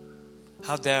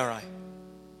 How dare I?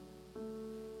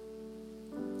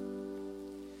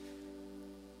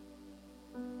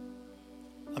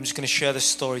 I'm just going to share this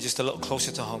story just a little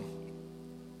closer to home.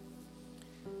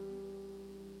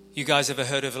 You guys ever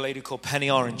heard of a lady called Penny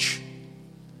Orange?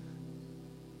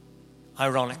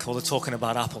 Ironic, all they're talking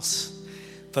about apples.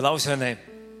 But that was her name.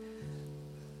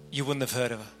 You wouldn't have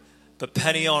heard of her. But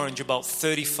Penny Orange, about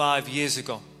 35 years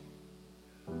ago,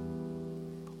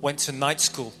 went to night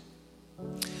school.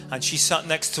 And she sat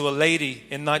next to a lady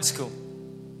in night school.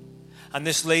 And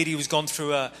this lady was gone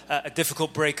through a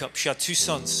difficult breakup. She had 2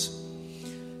 sons.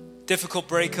 Difficult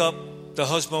breakup. The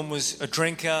husband was a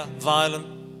drinker, violent.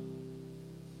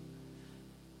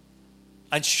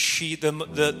 And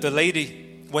the lady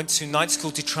went to night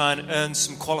school to try and earn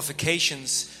some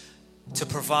qualifications to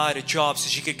provide a job so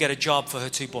she could get a job for her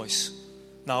 2 boys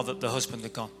now that the husband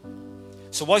had gone.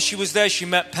 So while she was there, she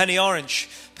met Penny Orange.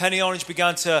 Penny Orange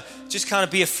began to just kind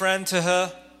of be a friend to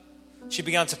her. She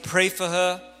began to pray for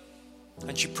her,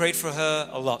 and she prayed for her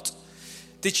a lot.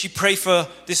 Did she pray for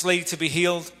this lady to be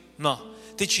healed? No.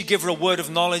 Did she give her a word of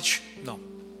knowledge? No.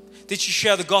 Did she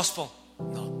share the gospel?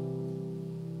 No.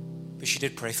 But she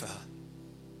did pray for her.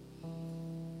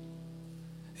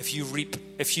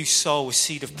 If you sow a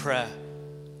seed of prayer,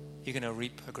 you're going to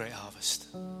reap a great harvest.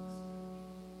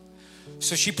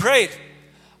 So she prayed.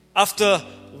 After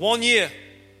 1 year,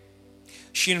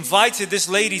 she invited this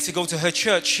lady to go to her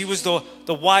church. She was the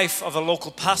wife of a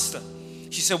local pastor.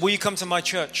 She said, will you come to my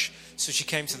church? So she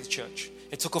came to the church.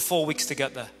 It took her 4 weeks to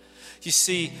get there. You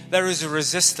see, there is a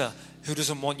resistor who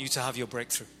doesn't want you to have your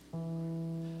breakthrough.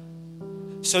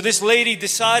 So this lady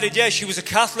decided, she was a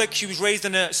Catholic. She was raised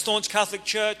in a staunch Catholic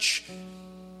church.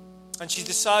 And she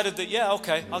decided that,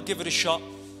 okay, I'll give it a shot.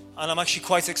 And I'm actually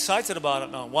quite excited about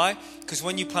it now. Why? Because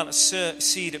when you plant a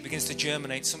seed, it begins to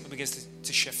germinate. Something begins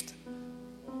to shift.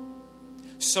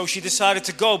 So she decided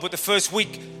to go. But the first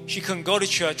week, she couldn't go to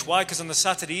church. Why? Because on the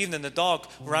Saturday evening, the dog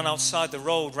ran outside the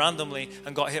road randomly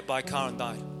and got hit by a car and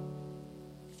died.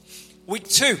 Week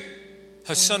 2,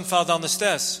 her son fell down the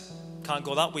stairs. Can't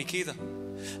go that week either.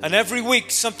 And every week,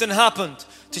 something happened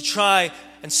to try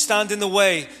and stand in the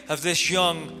way of this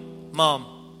young mom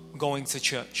going to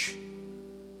church.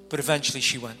 But eventually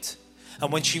she went.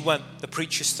 And when she went, the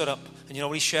preacher stood up. And you know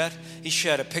what he shared? He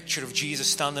shared a picture of Jesus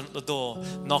standing at the door,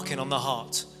 knocking on the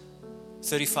heart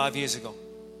 35 years ago.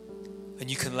 And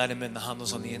you can let him in, the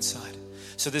handle's on the inside.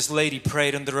 So this lady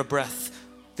prayed under her breath.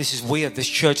 this is weird. This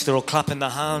church, they're all clapping their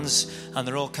hands and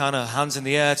they're all kind of hands in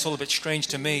the air. It's all a bit strange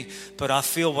to me, but I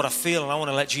feel what I feel and I want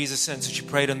to let Jesus in. So she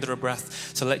prayed under her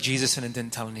breath to let Jesus in and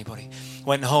didn't tell anybody.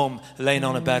 Went home, laying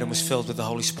on her bed and was filled with the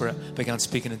Holy Spirit, began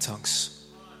speaking in tongues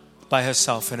by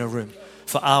herself in her room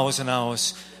for hours and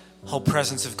hours. Whole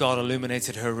presence of God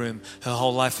illuminated her room. Her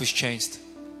whole life was changed.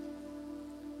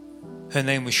 Her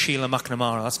name was Sheila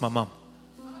McNamara. That's my mum.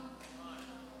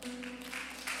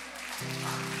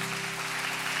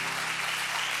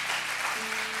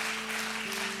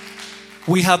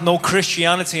 We had no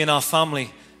Christianity in our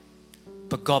family,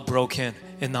 but God broke in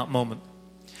that moment.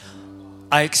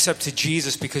 I accepted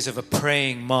Jesus because of a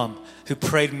praying mom who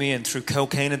prayed me in through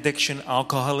cocaine addiction,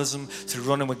 alcoholism, through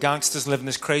running with gangsters, living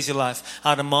this crazy life. I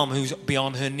had a mom who's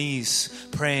beyond her knees,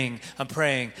 praying and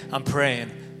praying and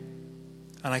praying.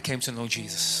 And I came to know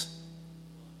Jesus.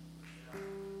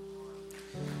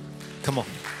 Come on.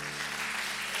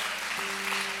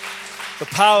 The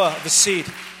power of the seed.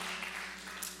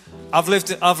 I've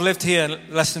lived here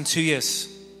less than 2 years.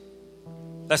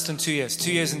 Less than 2 years.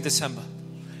 2 years in December.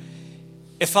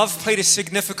 If I've played a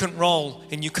significant role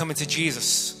in you coming to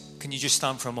Jesus, can you just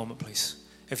stand for a moment, please?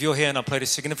 If you're here and I played a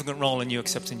significant role in you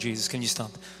accepting Jesus, can you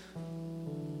stand?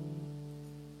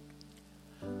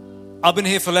 I've been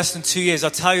here for less than 2 years. I'll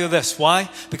tell you this. Why?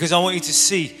 Because I want you to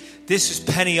see this is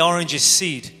Penny Orange's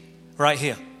seed right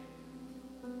here.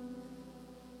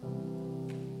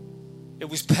 It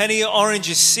was Penny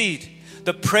Orange's seed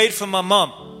that prayed for my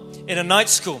mom in a night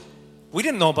school. We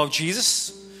didn't know about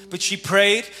Jesus, but she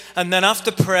prayed, and then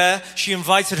after prayer, she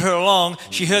invited her along.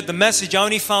 She heard the message. I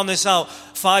only found this out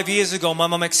 5 years ago. My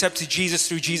mom accepted Jesus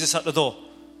through Jesus at the door.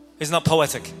 Isn't that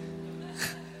poetic?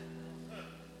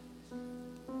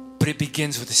 But it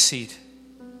begins with a seed.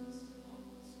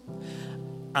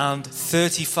 And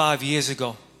 35 years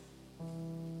ago,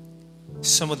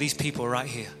 some of these people right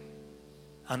here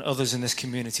and others in this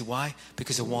community. Why?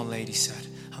 Because of one lady said,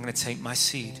 I'm going to take my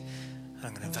seed and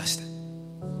I'm going to invest it.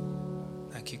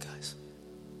 Thank you, guys.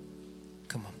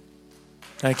 Come on.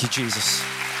 Thank you, Jesus.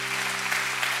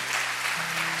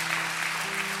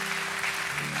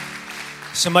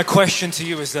 So my question to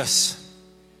you is this.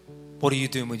 What are you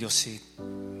doing with your seed?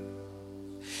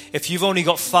 If you've only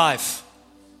got 5,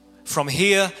 from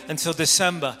here until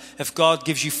December, if God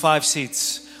gives you 5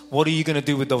 seeds, what are you going to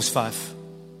do with those 5?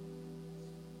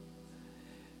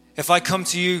 If I come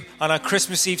to you on our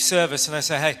Christmas Eve service and I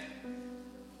say, hey,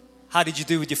 how did you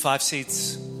do with your 5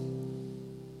 seeds?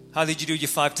 How did you do with your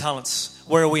 5 talents?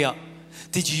 Where are we at?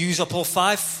 Did you use up all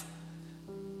 5?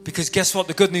 Because guess what?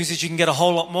 The good news is you can get a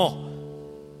whole lot more.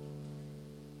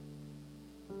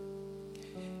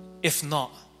 If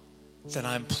not, then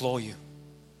I implore you,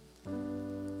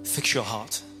 fix your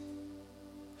heart.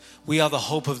 We are the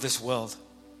hope of this world.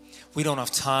 We don't have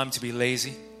time to be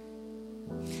lazy.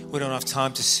 We don't have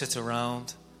time to sit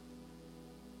around.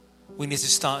 We need to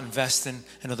start investing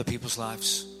in other people's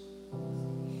lives.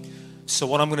 So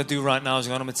what I'm going to do right now is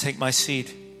I'm going to take my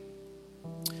seed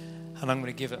and I'm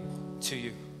going to give it to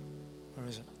you. Where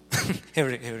is it? Here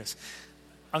it is.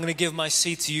 I'm going to give my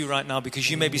seed to you right now because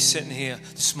you may be sitting here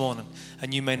this morning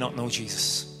and you may not know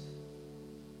Jesus.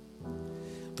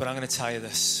 But I'm going to tell you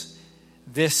this.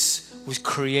 This was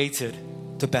created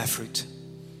to bear fruit.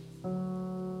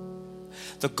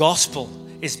 The gospel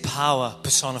is power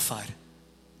personified.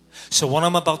 So what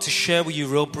I'm about to share with you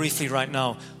real briefly right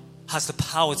now has the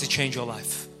power to change your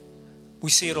life. We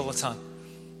see it all the time.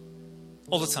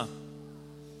 All the time.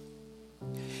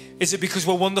 Is it because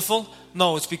we're wonderful?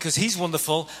 No, it's because He's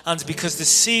wonderful, and because the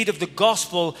seed of the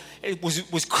gospel it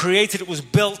was created, it was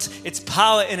built, its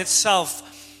power in itself.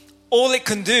 All it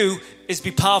can do is be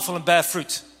powerful and bear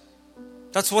fruit.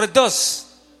 That's what it does.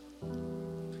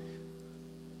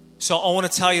 So I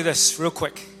want to tell you this real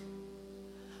quick.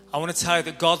 I want to tell you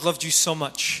that God loved you so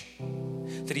much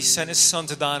that He sent His Son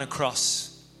to die on a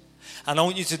cross. And I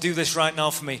want you to do this right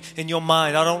now for me. In your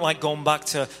mind, I don't like going back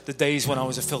to the days when I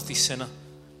was a filthy sinner.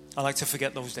 I like to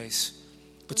forget those days.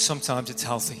 But sometimes it's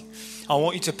healthy. I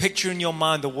want you to picture in your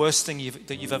mind the worst thing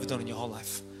that you've ever done in your whole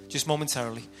life. Just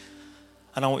momentarily.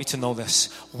 And I want you to know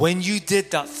this. When you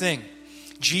did that thing,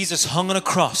 Jesus hung on a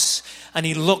cross and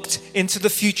He looked into the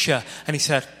future and He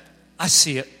said, I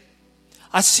see it.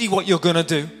 I see what you're going to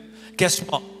do. Guess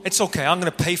what? It's okay. I'm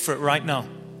going to pay for it right now.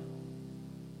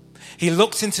 He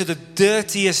looked into the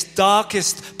dirtiest,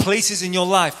 darkest places in your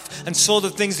life and saw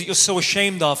the things that you're so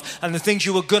ashamed of and the things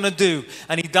you were going to do.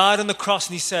 And He died on the cross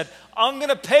and He said, I'm going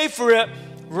to pay for it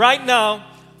right now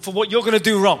for what you're going to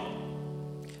do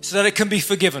wrong so that it can be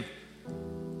forgiven.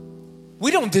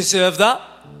 We don't deserve that.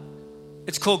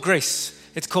 It's called grace.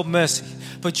 It's called mercy.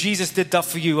 But Jesus did that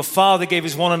for you. A father gave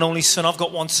his one and only son. I've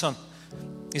got one son.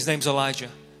 His name's Elijah,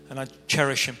 and I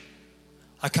cherish him.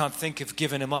 I can't think of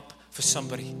giving him up for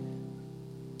somebody,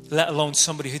 let alone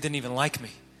somebody who didn't even like me.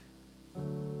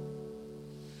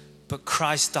 But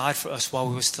Christ died for us while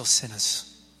we were still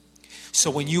sinners. So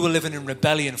when you were living in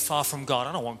rebellion far from God,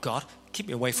 I don't want God, keep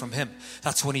me away from him.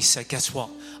 That's when he said, guess what?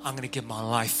 I'm going to give my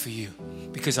life for you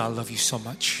because I love you so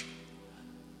much.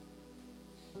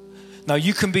 Now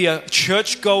you can be a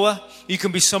church goer. You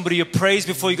can be somebody who prays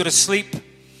before you go to sleep.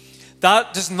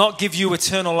 That does not give you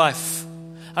eternal life.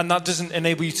 And that doesn't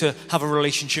enable you to have a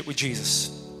relationship with Jesus.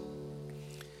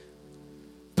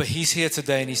 But he's here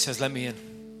today and he says, let me in.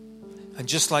 And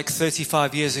just like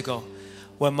 35 years ago,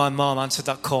 when my mom answered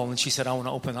that call and she said, I want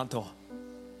to open that door.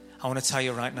 I want to tell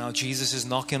you right now, Jesus is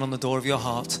knocking on the door of your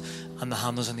heart and the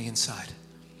handle's on the inside.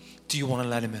 Do you want to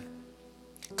let him in?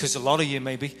 Because a lot of you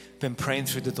maybe been praying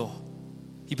through the door.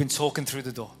 You've been talking through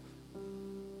the door.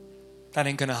 That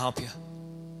ain't going to help you.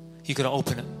 You got to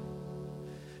open it.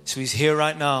 So he's here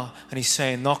right now and he's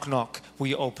saying, knock, knock, will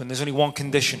you open? There's only one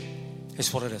condition.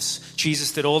 It's what it is.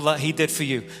 Jesus did all that he did for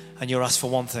you and you're asked for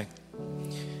one thing.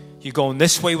 You're going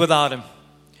this way without him.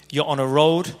 You're on a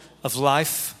road of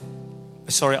life,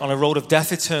 on a road of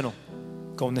death eternal,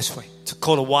 going this way. It's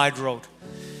called a wide road.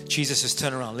 Jesus says,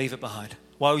 turn around, leave it behind.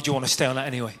 Why would you want to stay on that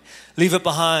anyway? Leave it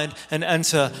behind and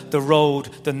enter the road,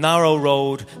 the narrow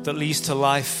road that leads to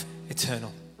life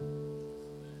eternal.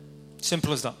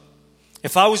 Simple as that.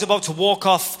 If I was about to walk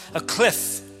off a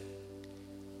cliff,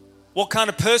 what kind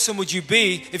of person would you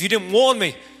be if you didn't warn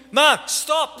me? Man,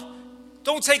 stop.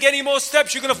 Don't take any more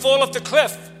steps. You're going to fall off the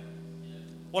cliff.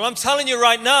 Well, I'm telling you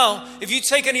right now, if you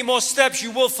take any more steps,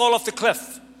 you will fall off the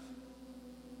cliff.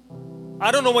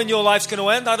 I don't know when your life's going to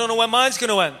end. I don't know when mine's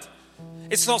going to end.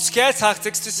 It's not scare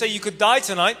tactics to say you could die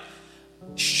tonight.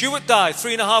 Stuart died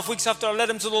 3.5 weeks after I led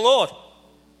him to the Lord.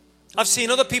 I've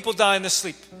seen other people die in their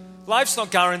sleep. Life's not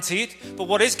guaranteed, but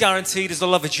what is guaranteed is the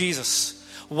love of Jesus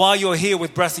while you're here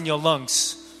with breath in your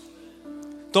lungs.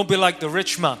 Don't be like the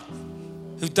rich man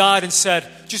who died and said,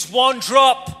 just one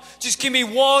drop, just give me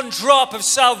one drop of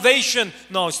salvation.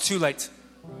 No, it's too late.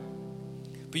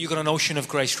 But you've got an ocean of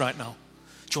grace right now.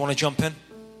 Do you want to jump in?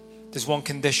 There's one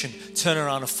condition. Turn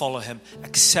around and follow him.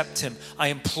 Accept him. I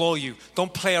implore you.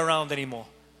 Don't play around anymore.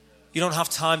 You don't have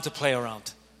time to play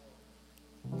around.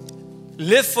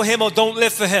 Live for him or don't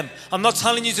live for him. I'm not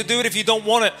telling you to do it if you don't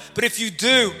want it. But if you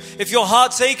do, if your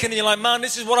heart's aching and you're like, man,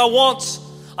 this is what I want.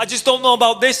 I just don't know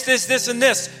about this, and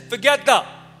this. Forget that.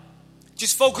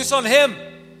 Just focus on him.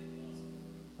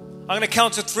 I'm going to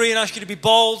count to 3 and ask you to be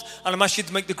bold. And I'm asking you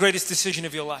to make the greatest decision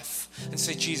of your life. And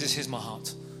say, Jesus, here's my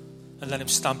heart. And let him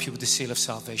stamp you with the seal of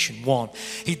salvation. 1,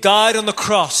 he died on the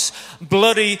cross,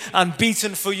 bloody and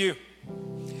beaten for you.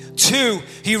 2,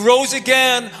 he rose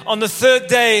again on the 3rd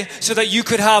day so that you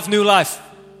could have new life.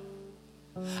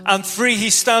 And 3, he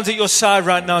stands at your side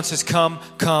right now and says, come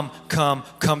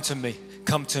to me.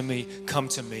 Come to me, come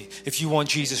to me. If you want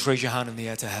Jesus, raise your hand in the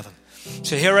air to heaven.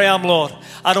 So here I am, Lord.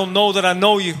 I don't know that I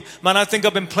know you. Man, I think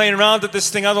I've been playing around at this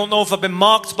thing. I don't know if I've been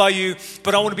marked by you,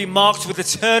 but I want to be marked with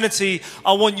eternity.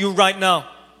 I want you right now.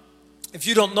 If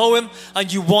you don't know him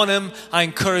and you want him, I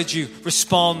encourage you,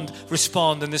 respond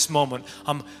in this moment.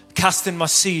 I'm casting my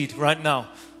seed right now.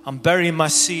 I'm burying my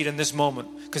seed in this moment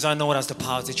because I know it has the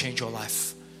power to change your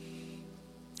life.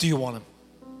 Do you want him?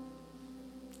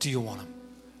 Do you want him?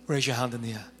 Raise your hand in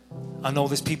the air. I know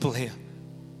there's people here.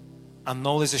 I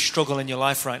know there's a struggle in your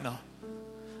life right now.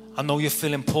 I know you're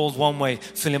feeling pulled one way,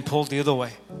 feeling pulled the other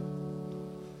way.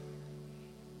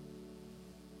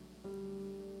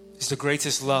 It's the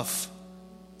greatest love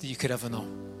that you could ever know.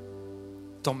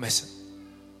 Don't miss it.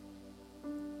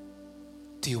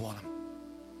 Do you want him?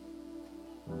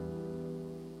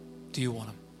 Do you want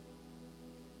him?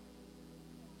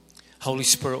 Holy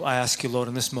Spirit, I ask you, Lord,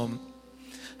 in this moment,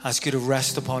 I ask you to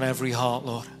rest upon every heart,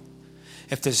 Lord.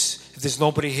 If there's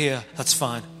nobody here, that's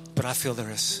fine. But I feel there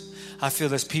is. I feel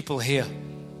there's people here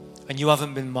and you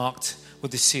haven't been marked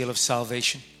with the seal of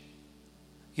salvation.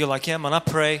 You're like, yeah, man, I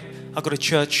pray. I go to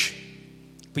church.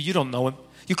 But you don't know him.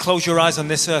 You close your eyes on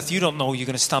this earth. You don't know you're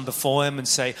going to stand before him and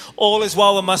say, all is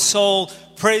well with my soul.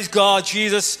 Praise God,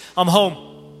 Jesus, I'm home.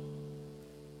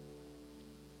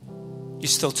 You're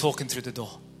still talking through the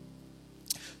door.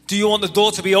 Do you want the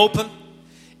door to be open?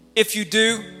 If you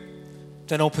do,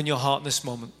 then open your heart in this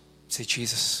moment. Say,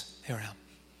 Jesus, here I am.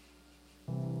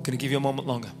 I'm going to give you a moment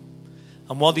longer.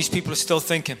 And while these people are still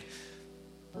thinking,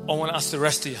 I want to ask the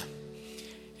rest of you.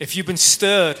 If you've been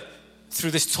stirred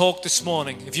through this talk this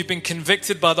morning, if you've been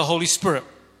convicted by the Holy Spirit,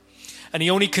 and he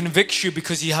only convicts you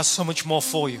because he has so much more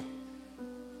for you.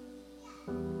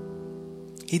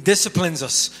 He disciplines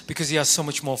us because he has so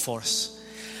much more for us.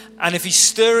 And if he's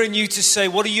stirring you to say,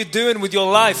 what are you doing with your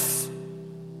life?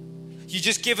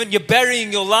 You're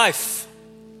burying your life.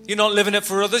 You're not living it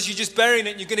for others. You're just burying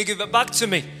it and you're going to give it back to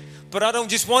me. But I don't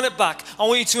just want it back. I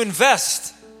want you to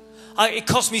invest. It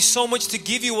cost me so much to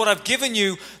give you what I've given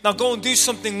you. Now go and do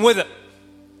something with it.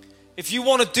 If you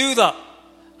want to do that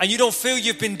and you don't feel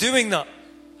you've been doing that,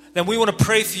 then we want to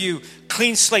pray for you.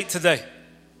 Clean slate today.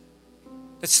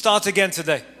 Let's start again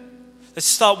today. Let's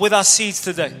start with our seeds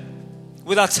today,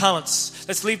 with our talents.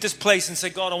 Let's leave this place and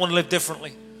say, God, I want to live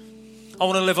differently. I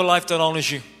want to live a life that honors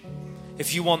you.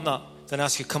 If you want that, then I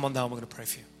ask you, come on down, we're going to pray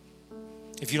for you.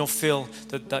 If you don't feel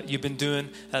that you've been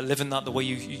living that the way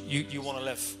you want to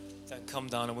live, then come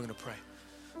down and we're going to pray.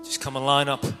 Just come and line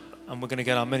up and we're going to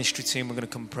get our ministry team. We're going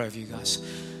to come and pray with you guys.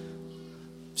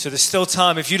 So there's still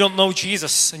time. If you don't know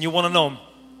Jesus and you want to know him,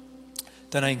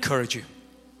 then I encourage you.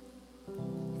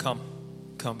 Come.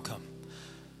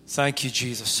 Thank you,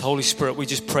 Jesus. Holy Spirit, we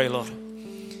just pray, Lord.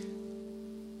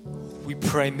 We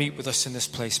pray, meet with us in this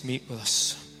place. Meet with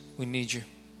us. We need you.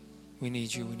 We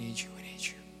need you. We need you. We need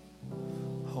you.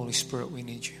 Holy Spirit, we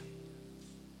need you.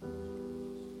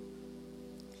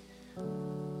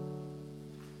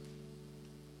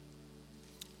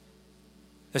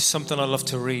 There's something I'd love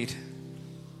to read.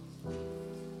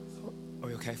 Are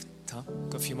we okay, Tom?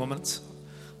 Got a few more minutes?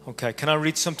 Okay, can I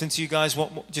read something to you guys?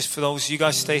 Just for those, you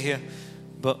guys stay here.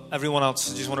 But everyone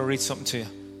else, I just want to read something to you.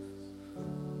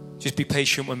 Just be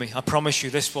patient with me. I promise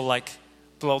you, this will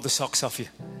blow the socks off you.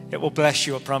 It will bless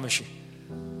you, I promise you.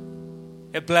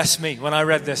 It blessed me. When I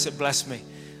read this, it blessed me.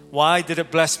 Why did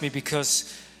it bless me?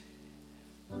 Because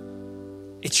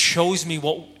it shows me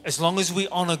as long as we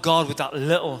honor God with that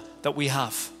little that we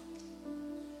have,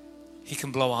 he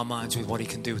can blow our minds with what he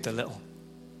can do with the little.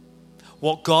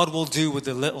 What God will do with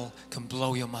the little can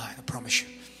blow your mind, I promise you.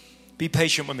 Be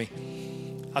patient with me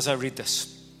as I read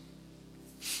this.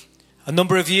 A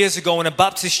number of years ago in a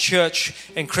Baptist church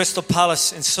in Crystal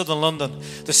Palace in southern London,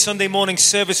 the Sunday morning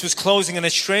service was closing and a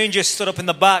stranger stood up in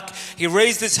the back. He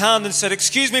raised his hand and said,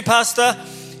 "Excuse me, Pastor,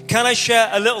 can I share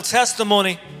a little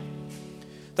testimony?"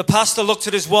 The pastor looked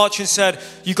at his watch and said,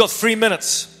 "You got 3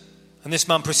 minutes." And this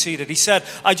man proceeded. He said,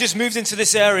 "I just moved into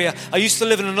this area. I used to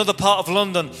live in another part of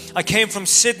London. I came from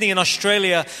Sydney in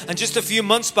Australia. And just a few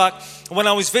months back, when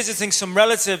I was visiting some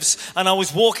relatives and I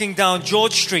was walking down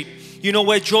George Street. You know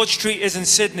where George Street is in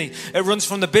Sydney. It runs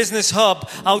from the business hub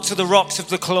out to the rocks of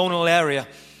the colonial area."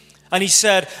 And he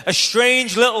said, "A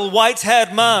strange little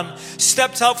white-haired man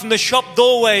stepped out from the shop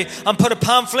doorway and put a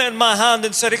pamphlet in my hand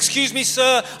and said, 'Excuse me,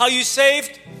 sir, are you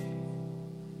saved?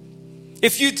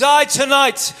 If you died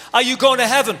tonight, are you going to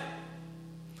heaven?'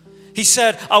 He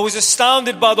said, I was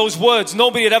astounded by those words.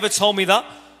 Nobody had ever told me that.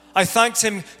 I thanked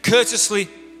him courteously.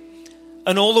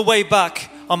 And all the way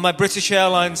back on my British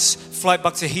Airlines flight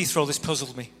back to Heathrow, this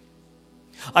puzzled me.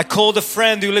 I called a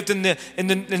friend who lived in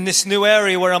this new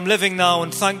area where I'm living now,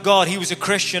 and thank God he was a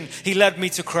Christian. He led me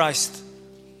to Christ.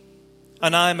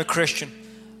 And I am a Christian,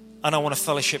 and I want to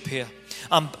fellowship here.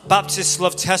 And Baptists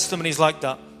love testimonies like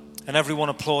that. And everyone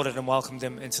applauded and welcomed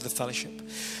him into the fellowship.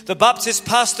 The Baptist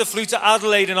pastor flew to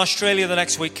Adelaide in Australia the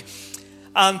next week.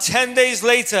 And 10 days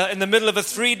later, in the middle of a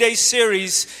 3-day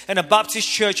series in a Baptist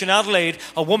church in Adelaide,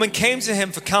 a woman came to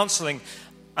him for counseling,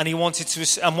 and he wanted to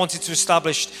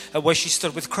establish where she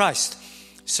stood with Christ.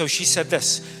 So she said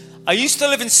this: "I used to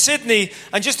live in Sydney,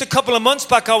 and just a couple of months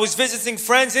back I was visiting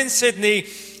friends in Sydney,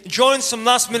 enjoying some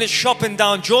last-minute shopping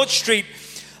down George Street.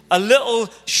 A little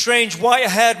strange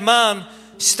white-haired man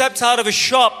stepped out of a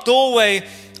shop doorway,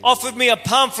 offered me a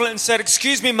pamphlet and said,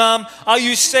 'Excuse me, ma'am, are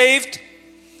you saved?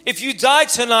 If you died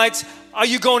tonight, are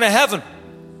you going to heaven?'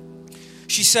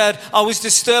 She said, I was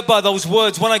disturbed by those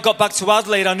words. When I got back to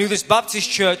Adelaide, I knew this Baptist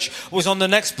church was on the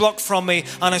next block from me,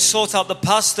 and I sought out the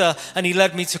pastor and he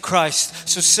led me to Christ.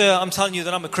 So, sir, I'm telling you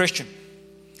that I'm a Christian."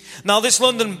 Now, this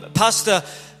London pastor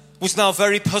was now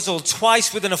very puzzled.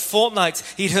 Twice within a fortnight,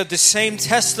 he'd heard the same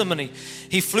testimony.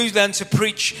 He flew then to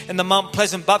preach in the Mount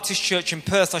Pleasant Baptist Church in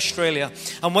Perth, Australia.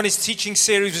 And when his teaching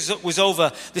series was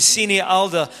over, the senior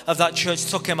elder of that church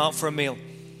took him out for a meal.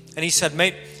 And he said,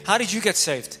 "Mate, how did you get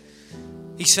saved?"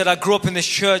 He said, "I grew up in this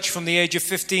church from the age of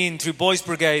 15 through Boys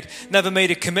Brigade, never made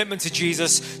a commitment to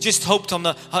Jesus, just hopped on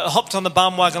the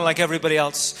bandwagon like everybody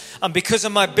else. And because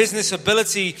of my business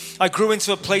ability, I grew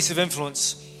into a place of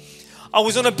influence. I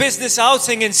was on a business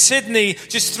outing in Sydney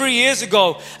just 3 years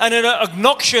ago, and an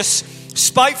obnoxious,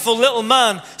 spiteful little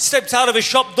man stepped out of a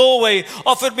shop doorway,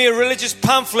 offered me a religious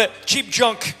pamphlet, cheap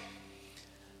junk.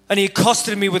 And he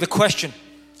accosted me with a question.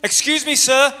 'Excuse me,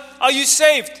 sir, are you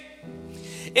saved?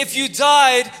 If you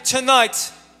died tonight,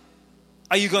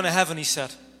 Are you going to heaven? He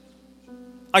said.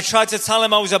 I tried to tell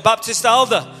him I was a Baptist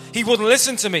elder. He wouldn't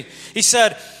listen to me. He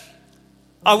said,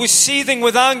 I was seething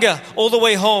with anger all the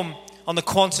way home on the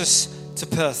Qantas to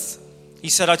Perth. He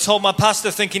said, I told my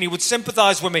pastor thinking he would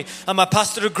sympathize with me, and my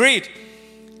pastor agreed.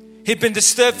 He'd been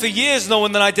disturbed for years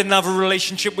knowing that I didn't have a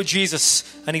relationship with Jesus,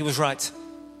 and he was right.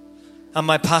 And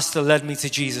my pastor led me to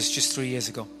Jesus just 3 years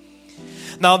ago.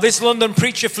 Now, this London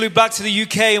preacher flew back to the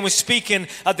UK and was speaking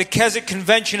at the Keswick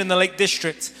Convention in the Lake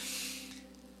District.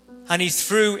 And he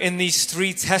threw in these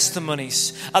 3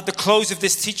 testimonies. At the close of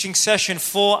this teaching session,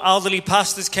 4 elderly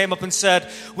pastors came up and said,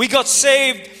 we got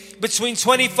saved between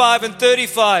 25 and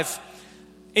 35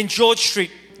 in George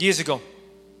Street years ago.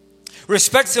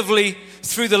 Respectively,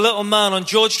 through the little man on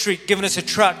George Street giving us a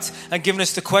tract and giving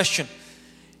us the question.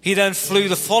 He then flew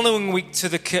the following week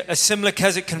to a similar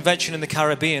Keswick convention in the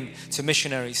Caribbean to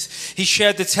missionaries. He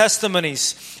shared the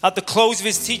testimonies. At the close of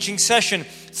his teaching session,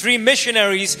 3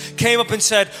 missionaries came up and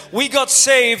said, we got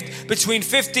saved between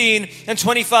 15 and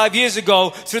 25 years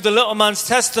ago through the little man's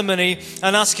testimony,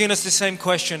 and asking us the same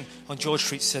question on George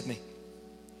Street, Sydney.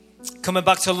 Coming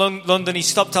back to London, he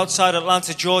stopped outside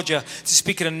Atlanta, Georgia to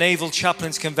speak at a naval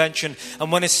chaplains convention.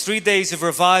 And when it's 3 days of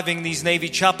reviving these Navy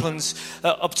chaplains,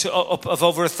 up of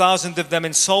over 1,000 of them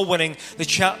in soul winning, the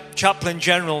chaplain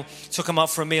general took him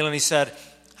out for a meal and he said,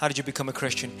 how did you become a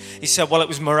Christian? He said, well, it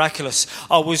was miraculous.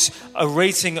 I was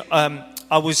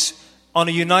on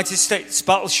a United States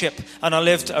battleship, and I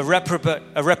lived a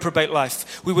reprobate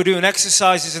life. We were doing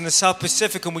exercises in the South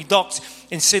Pacific, and we docked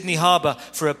in Sydney Harbour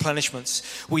for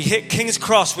replenishments. We hit King's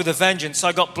Cross with a vengeance.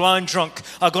 I got blind drunk.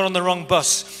 I got on the wrong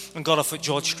bus and got off at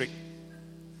George Street.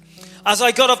 As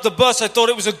I got off the bus, I thought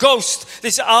it was a ghost.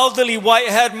 This elderly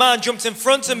white-haired man jumped in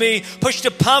front of me, pushed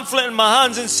a pamphlet in my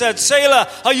hands and said, sailor,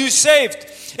 are you saved?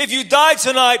 If you die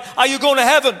tonight, are you going to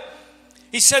heaven?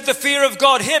 He said the fear of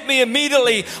God hit me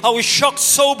immediately. I was shocked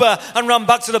sober and ran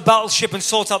back to the battleship and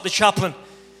sought out the chaplain.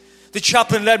 The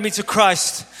chaplain led me to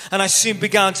Christ, and I soon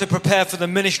began to prepare for the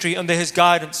ministry under his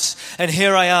guidance. And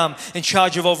here I am in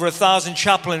charge of over 1,000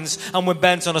 chaplains, and we're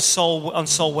bent on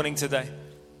soul winning today.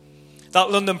 That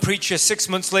London preacher 6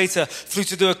 months later flew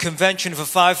to do a convention for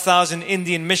 5,000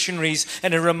 Indian missionaries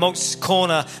in a remote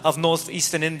corner of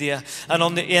northeastern India. And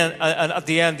at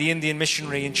the end, the Indian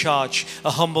missionary in charge,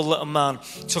 a humble little man,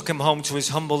 took him home to his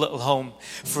humble little home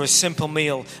for a simple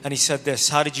meal. And he said this,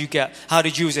 how did you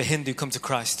as a Hindu come to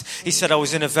Christ? He said, I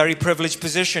was in a very privileged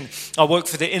position. I worked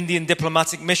for the Indian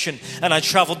diplomatic mission, and I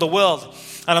traveled the world.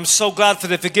 And I'm so glad for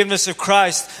the forgiveness of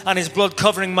Christ and his blood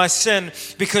covering my sin,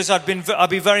 because I'd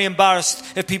be very embarrassed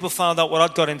if people found out what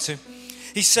I'd got into.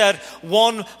 He said,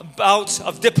 one bout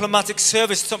of diplomatic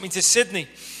service took me to Sydney,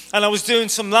 and I was doing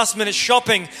some last minute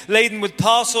shopping laden with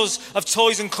parcels of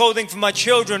toys and clothing for my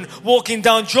children, walking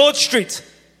down George Street.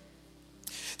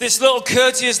 This little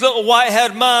courteous little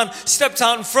white-haired man stepped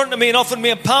out in front of me and offered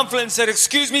me a pamphlet and said,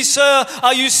 excuse me, sir,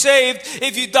 are you saved?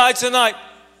 If you died tonight,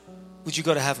 would you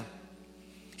go to heaven?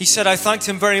 He said, I thanked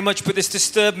him very much, but this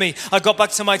disturbed me. I got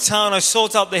back to my town. I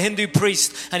sought out the Hindu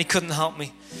priest, and he couldn't help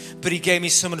me. But he gave me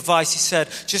some advice. He said,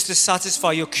 just to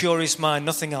satisfy your curious mind,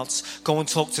 nothing else, go and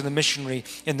talk to the missionary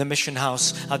in the mission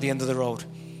house at the end of the road.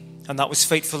 And that was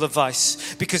faithful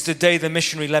advice, because the day the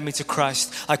missionary led me to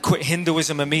Christ, I quit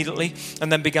Hinduism immediately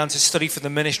and then began to study for the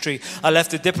ministry. I left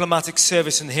the diplomatic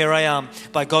service, and here I am,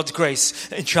 by God's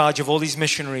grace, in charge of all these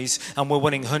missionaries, and we're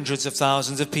winning hundreds of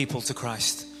thousands of people to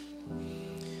Christ.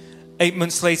 8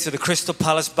 months later, the Crystal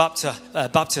Palace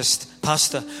Baptist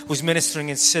pastor was ministering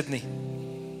in Sydney.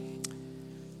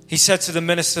 He said to the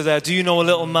minister there, do you know a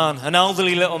little man, an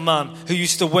elderly little man who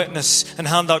used to witness and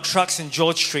hand out tracts in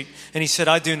George Street? And he said,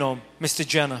 I do know him, Mr.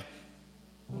 Jenner.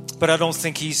 But I don't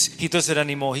think he does it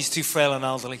anymore. He's too frail and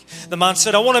elderly. The man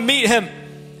said, I want to meet him.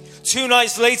 2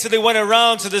 nights later, they went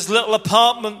around to this little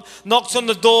apartment, knocked on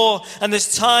the door, and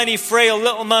this tiny, frail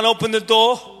little man opened the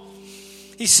door.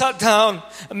 He sat down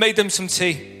and made them some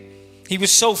tea. He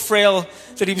was so frail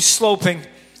that he was slopping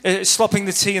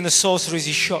the tea in the saucer as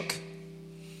he shook.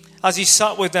 As he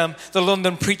sat with them, the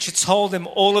London preacher told him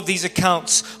all of these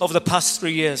accounts over the past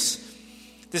 3 years.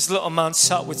 This little man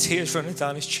sat with tears running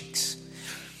down his cheeks.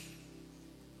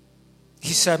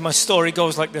 He said, my story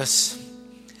goes like this.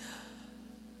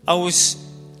 I was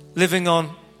living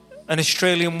on an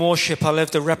Australian warship. I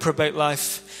lived a reprobate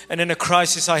life. And in a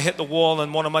crisis, I hit the wall,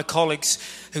 and one of my colleagues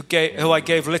who I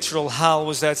gave literal hell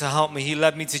was there to help me. He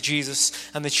led me to Jesus,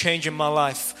 and the change in my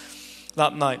life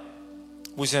that night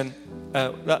was and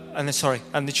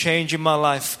the change in my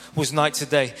life was night to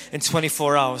day in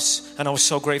 24 hours. And I was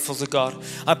so grateful to God.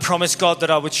 I promised God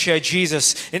that I would share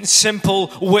Jesus in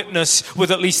simple witness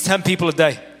with at least 10 people a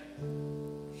day.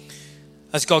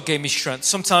 as God gave me strength.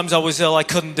 Sometimes I was ill, I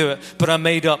couldn't do it, but I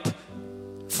made up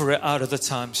for it out of the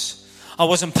times. I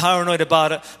wasn't paranoid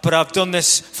about it, but I've done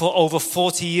this for over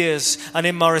 40 years. And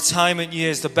in my retirement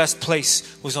years, the best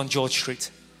place was on George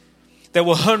Street. There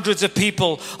were hundreds of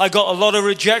people. I got a lot of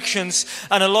rejections,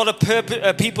 and a lot of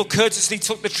people courteously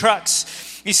took the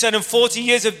tracts. He said, in 40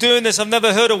 years of doing this, I've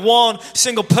never heard of one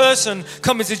single person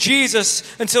coming to Jesus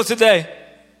until today.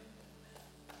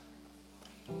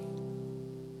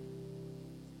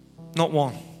 Not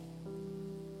one.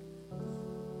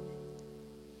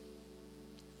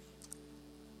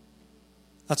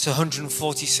 That's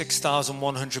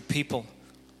 146,100 people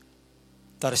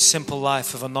that a simple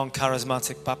life of a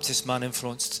non-charismatic Baptist man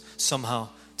influenced somehow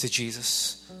to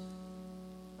Jesus.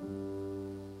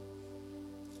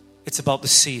 It's about the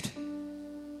seed.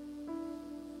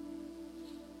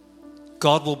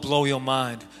 God will blow your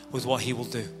mind with what He will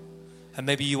do. And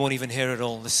maybe you won't even hear it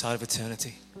all this side of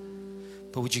eternity.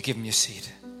 But would you give Him your seed?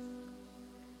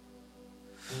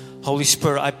 Holy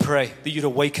Spirit, I pray that you'd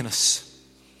awaken us.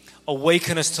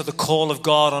 Awaken us to the call of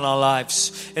God on our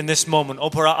lives in this moment.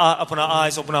 Open our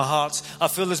eyes, open our hearts. I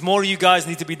feel there's more of you guys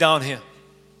need to be down here.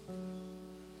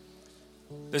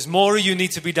 There's more of you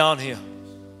need to be down here.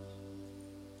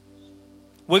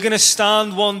 We're going to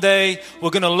stand one day.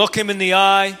 We're going to look Him in the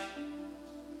eye.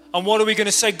 And what are we going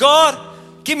to say? God,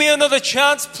 give me another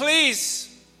chance, please.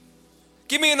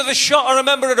 Give me another shot. I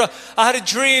remember I had a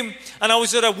dream and I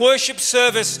was at a worship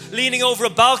service leaning over a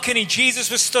balcony.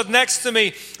 Jesus was stood next to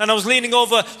me and I was leaning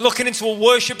over looking into a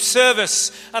worship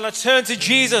service. And I turned to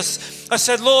Jesus. I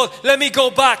said, Lord, let me go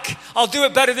back. I'll do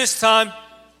it better this time.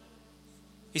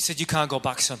 He said, you can't go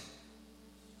back, son.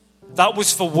 That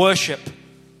was for worship.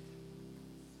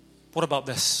 What about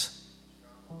this?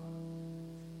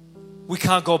 We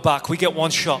can't go back. We get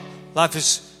one shot. Life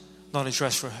is not a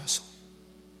dress rehearsal.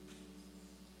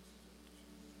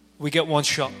 We get one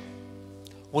shot.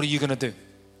 What are you going to do?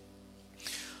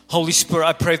 Holy Spirit,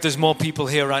 I pray if there's more people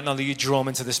here right now that you draw them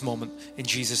into this moment. In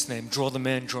Jesus' name. Draw them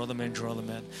in, draw them in, draw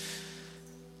them in.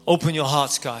 Open your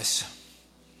hearts, guys.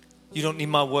 You don't need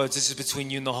my words. This is between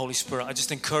you and the Holy Spirit. I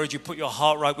just encourage you, put your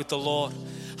heart right with the Lord.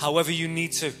 However you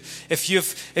need to. If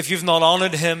you've not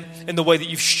honored Him in the way that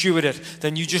you've stewarded,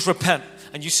 then you just repent.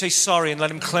 And you say sorry and let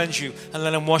Him cleanse you. And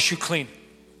let Him wash you clean.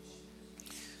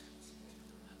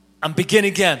 And begin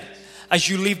again. As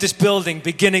you leave this building,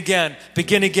 begin again,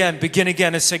 begin again, begin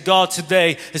again. And say, God,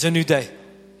 today is a new day.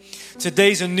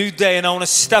 Today's a new day and I want to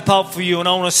step out for you and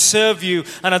I want to serve you.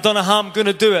 And I don't know how I'm going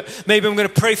to do it. Maybe I'm going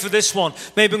to pray for this one.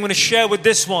 Maybe I'm going to share with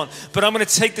this one. But I'm going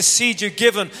to take the seed you've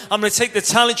given. I'm going to take the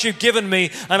talent you've given me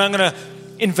and I'm going to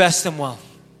invest them well.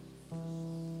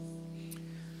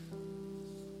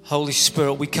 Holy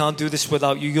Spirit, we can't do this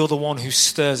without you. You're the one who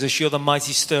stirs us. You're the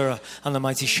mighty stirrer and the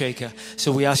mighty shaker.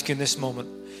 So we ask you in this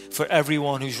moment for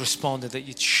everyone who's responded that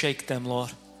you'd shake them,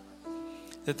 Lord,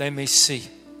 that they may see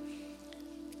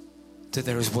that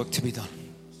there is work to be done.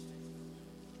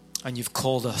 And you've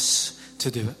called us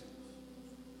to do it.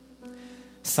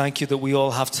 Thank you that we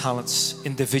all have talents,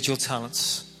 individual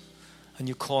talents, and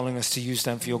you're calling us to use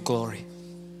them for your glory.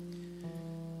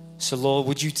 So Lord,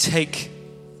 would you take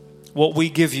what we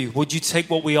give you? Would you take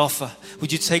what we offer?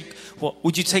 Would you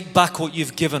take back what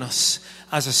you've given us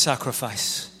as a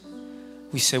sacrifice?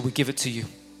 We say we give it to you.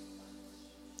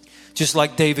 Just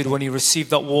like David when he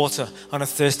received that water on a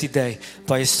thirsty day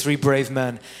by his 3 brave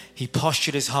men, he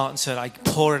postured his heart and said, I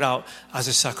pour it out as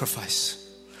a sacrifice.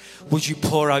 Would you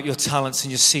pour out your talents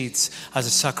and your seeds as a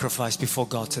sacrifice before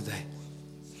God today?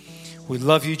 We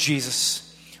love you,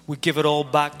 Jesus. We give it all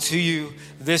back to you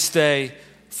this day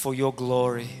for your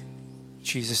glory. In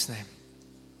Jesus' name.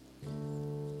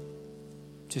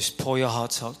 Just pour your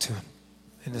hearts out to Him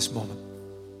in this moment.